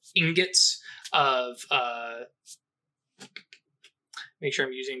ingots of make sure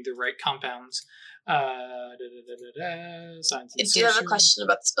I'm using the right compounds. Science and Do you have a sorcery. question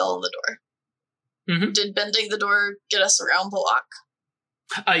about the spell on the door? Mm-hmm. Did bending the door get us around the lock?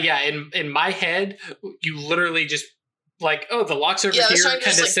 Yeah, in my head, you literally just like, oh, the lock's over I was here, trying to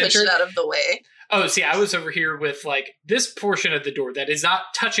kind of just push centered. it out of the way. Oh, see, I was over here with like this portion of the door that is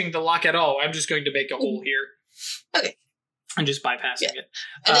not touching the lock at all. I'm just going to make a hole here. Okay. And just bypassing it.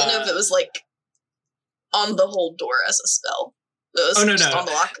 I didn't know if it was like on the whole door as a spell. It was no. on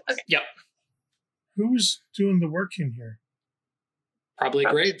the lock. Okay. Yep. Who's doing the work in here? Probably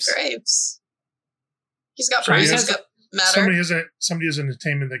Graves. Graves. He's got Sorry, brains, yes. he's got matter. Somebody has an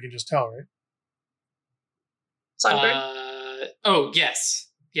attainment they can just tell, right? Songbird Oh, yes.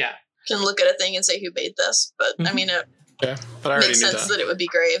 Yeah. can look at a thing and say who made this, but I Mhm. mean, it Yeah, but I already makes knew sense that. that it would be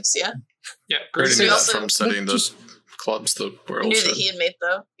Graves, yeah. Yeah. I already Graves knew We that also- from studying But those clubs the I world knew said. that he had made,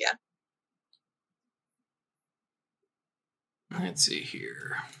 though, yeah. Let's see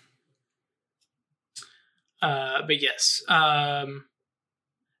here. But yes, the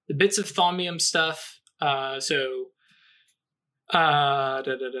bits of thaumium stuff. Where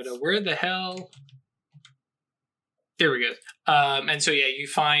the hell? There we go. And so yeah, you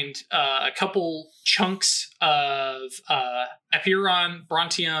find a couple chunks of Apiron,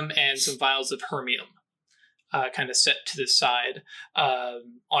 Brontium, and some vials of Hermium. Kind of set to the side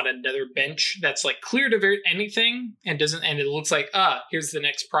on another bench that's like cleared of anything and it looks like here's the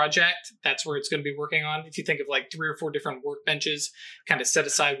next project. That's where it's going to be working on. If you think of like 3 or 4 different workbenches kind of set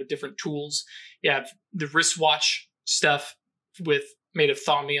aside with different tools, you have the wristwatch stuff made of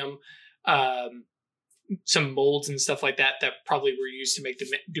thaumium, some molds and stuff like that probably were used to make the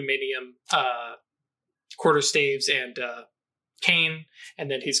Dumanium quarterstaves and cane. And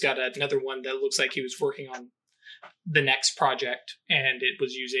then he's got another one that looks like he was working on the next project, and it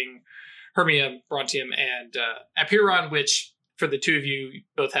was using Hermium, Brontium, and Apiron, which for the two of you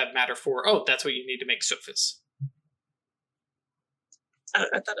both have matter for. Oh, that's what you need to make Sophis. I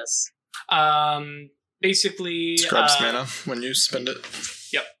don't know what that is. Basically, Scrubs mana when you spend it.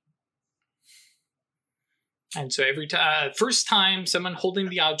 Yep. And so every time, first time someone holding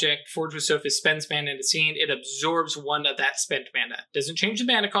the object forged with Sophis spends mana in a scene, it absorbs one of that spent mana. Doesn't change the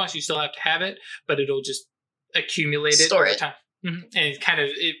mana cost; you still have to have it, but it'll just accumulate it over time. Mm-hmm. And it kind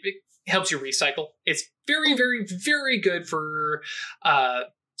of it helps you recycle. It's very, very, very good for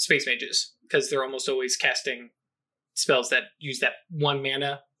space mages because they're almost always casting spells that use that one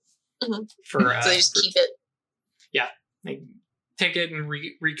mana. Mm-hmm. For so they just keep it. Yeah, they take it and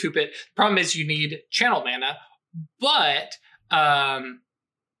recoup it. The problem is you need channel mana, but no,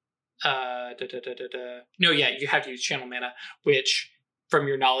 yeah, you have to use channel mana, which from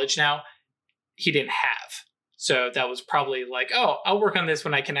your knowledge now, he didn't have. So that was probably like, oh, I'll work on this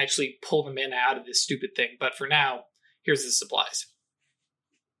when I can actually pull the mana out of this stupid thing. But for now, here's the supplies.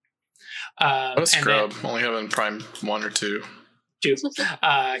 What a scrub. Only having prime 1 or 2.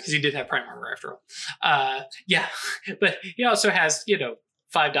 Because he did have prime armor after all. Yeah, but he also has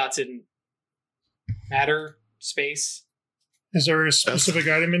 5 dots in matter space. Is there a specific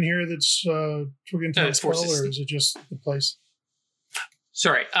item in here that's twig and spell, or is it just the place?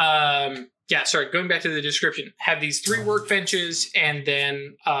 Sorry. Sorry. Going back to the description, have these 3 workbenches, and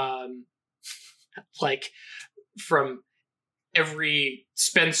then like from every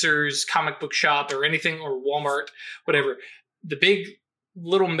Spencer's comic book shop or anything, or Walmart, whatever. The big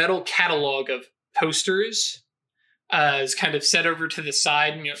little metal catalog of posters is kind of set over to the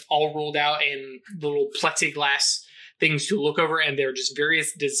side and all rolled out in little plexiglass things to look over, and they're just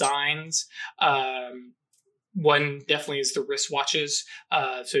various designs. One definitely is the wristwatches.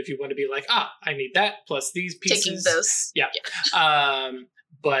 So if you want to be like, I need that plus these pieces. Taking those. Yeah.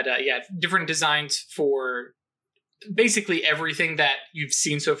 Different designs for basically everything that you've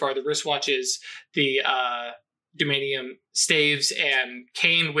seen so far. The wristwatches, the Dumanium staves and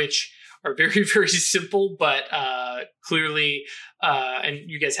cane, which are very, very simple, but clearly, and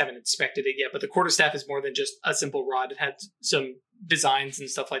you guys haven't inspected it yet, but the quarterstaff is more than just a simple rod. It had some designs and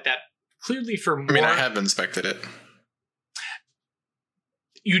stuff like that. Clearly for more... I mean, I have inspected it.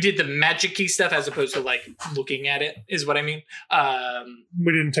 You did the magic-y stuff as opposed to, like, looking at it, is what I mean.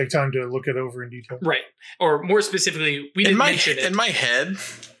 We didn't take time to look it over in detail. Right. Or more specifically, we didn't mention it. In my head...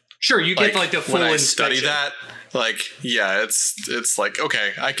 Sure, you get, like, the full when I inspection. study that, it's like,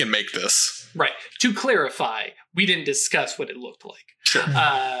 okay, I can make this. Right. To clarify, we didn't discuss what it looked like. Sure.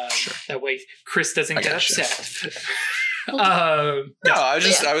 Sure. That way Chris doesn't get upset. I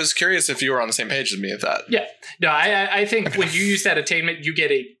was curious if you were on the same page as me with that. Yeah. No, I think when you use that attainment, you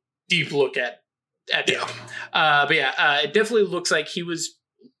get a deep look at it. It definitely looks like he was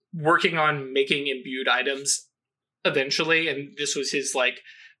working on making imbued items eventually, and this was his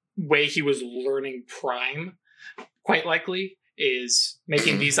way he was learning Prime, quite likely, is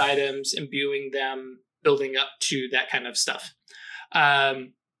making these items, imbuing them, building up to that kind of stuff. So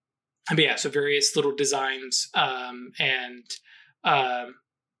various little designs and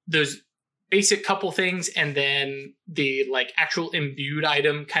those basic couple things, and then the actual imbued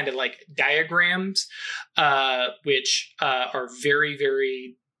item kind of diagrams, which are very,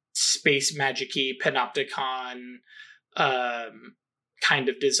 very space magic-y, panopticon kind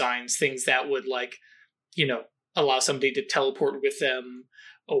of designs, things that would allow somebody to teleport with them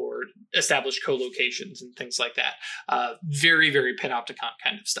or establish co-locations and things like that. Very, very panopticon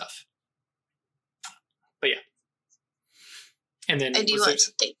kind of stuff. But yeah. And then I do want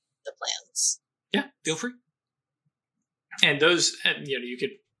to take the plans. Yeah, feel free. And those, you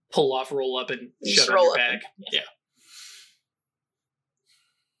could pull off, roll up, and shove in your bag. Yeah.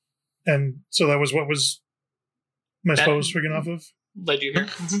 And so that was what was my spell was swinging off of? Led you here.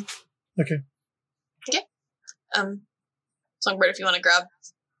 Mm-hmm. Okay. Songbird, if you want to grab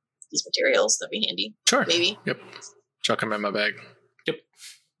these materials, that'd be handy. Sure. Maybe. Yep. Chuck them in my bag. Yep.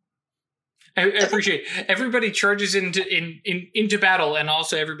 I appreciate it. Everybody charges into battle, and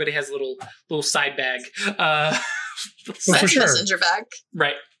also everybody has a little side bag. For sure. Messenger bag.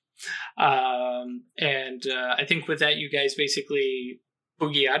 Right. And I think with that, you guys basically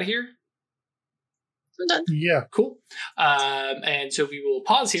boogie out of here. I'm done. Yeah. Cool. And so we will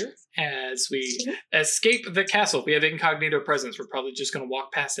pause here as we escape the castle. We have incognito presence. We're probably just going to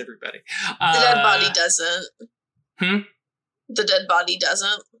walk past everybody. The dead body doesn't. The dead body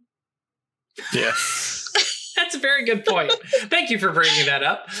doesn't. Yeah. That's a very good point. Thank you for bringing that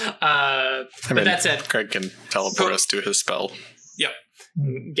up. But that said, Craig can teleport us to his spell. Yep.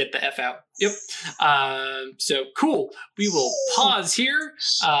 Get the F out. Yep. So cool. We will pause here.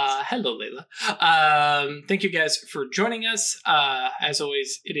 Hello, Layla. Thank you guys for joining us. As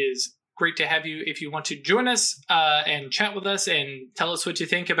always, it is great to have you. If you want to join us and chat with us and tell us what you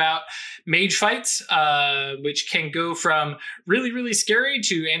think about mage fights, which can go from really, really scary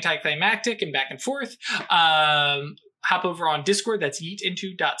to anticlimactic and back and forth, hop over on Discord. That's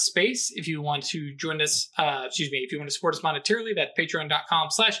yeetinto.space. If you want to join us, if you want to support us monetarily, that's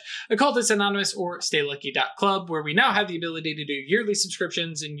patreon.com/occultistanonymous or staylucky.club, where we now have the ability to do yearly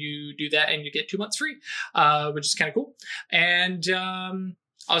subscriptions, and you do that and you get 2 months free, which is kind of cool. And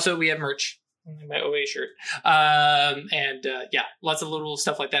also we have merch. My OA shirt. Lots of little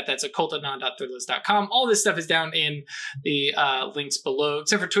stuff like that. That's occultanon.threadless.com. All this stuff is down in the links below,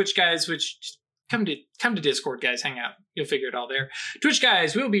 except for Twitch, guys, which just come to Discord, guys. Hang out. You'll figure it all there. Twitch,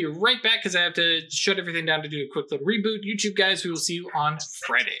 guys, we'll be right back because I have to shut everything down to do a quick little reboot. YouTube, guys, we will see you on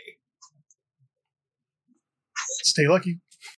Friday. Stay lucky.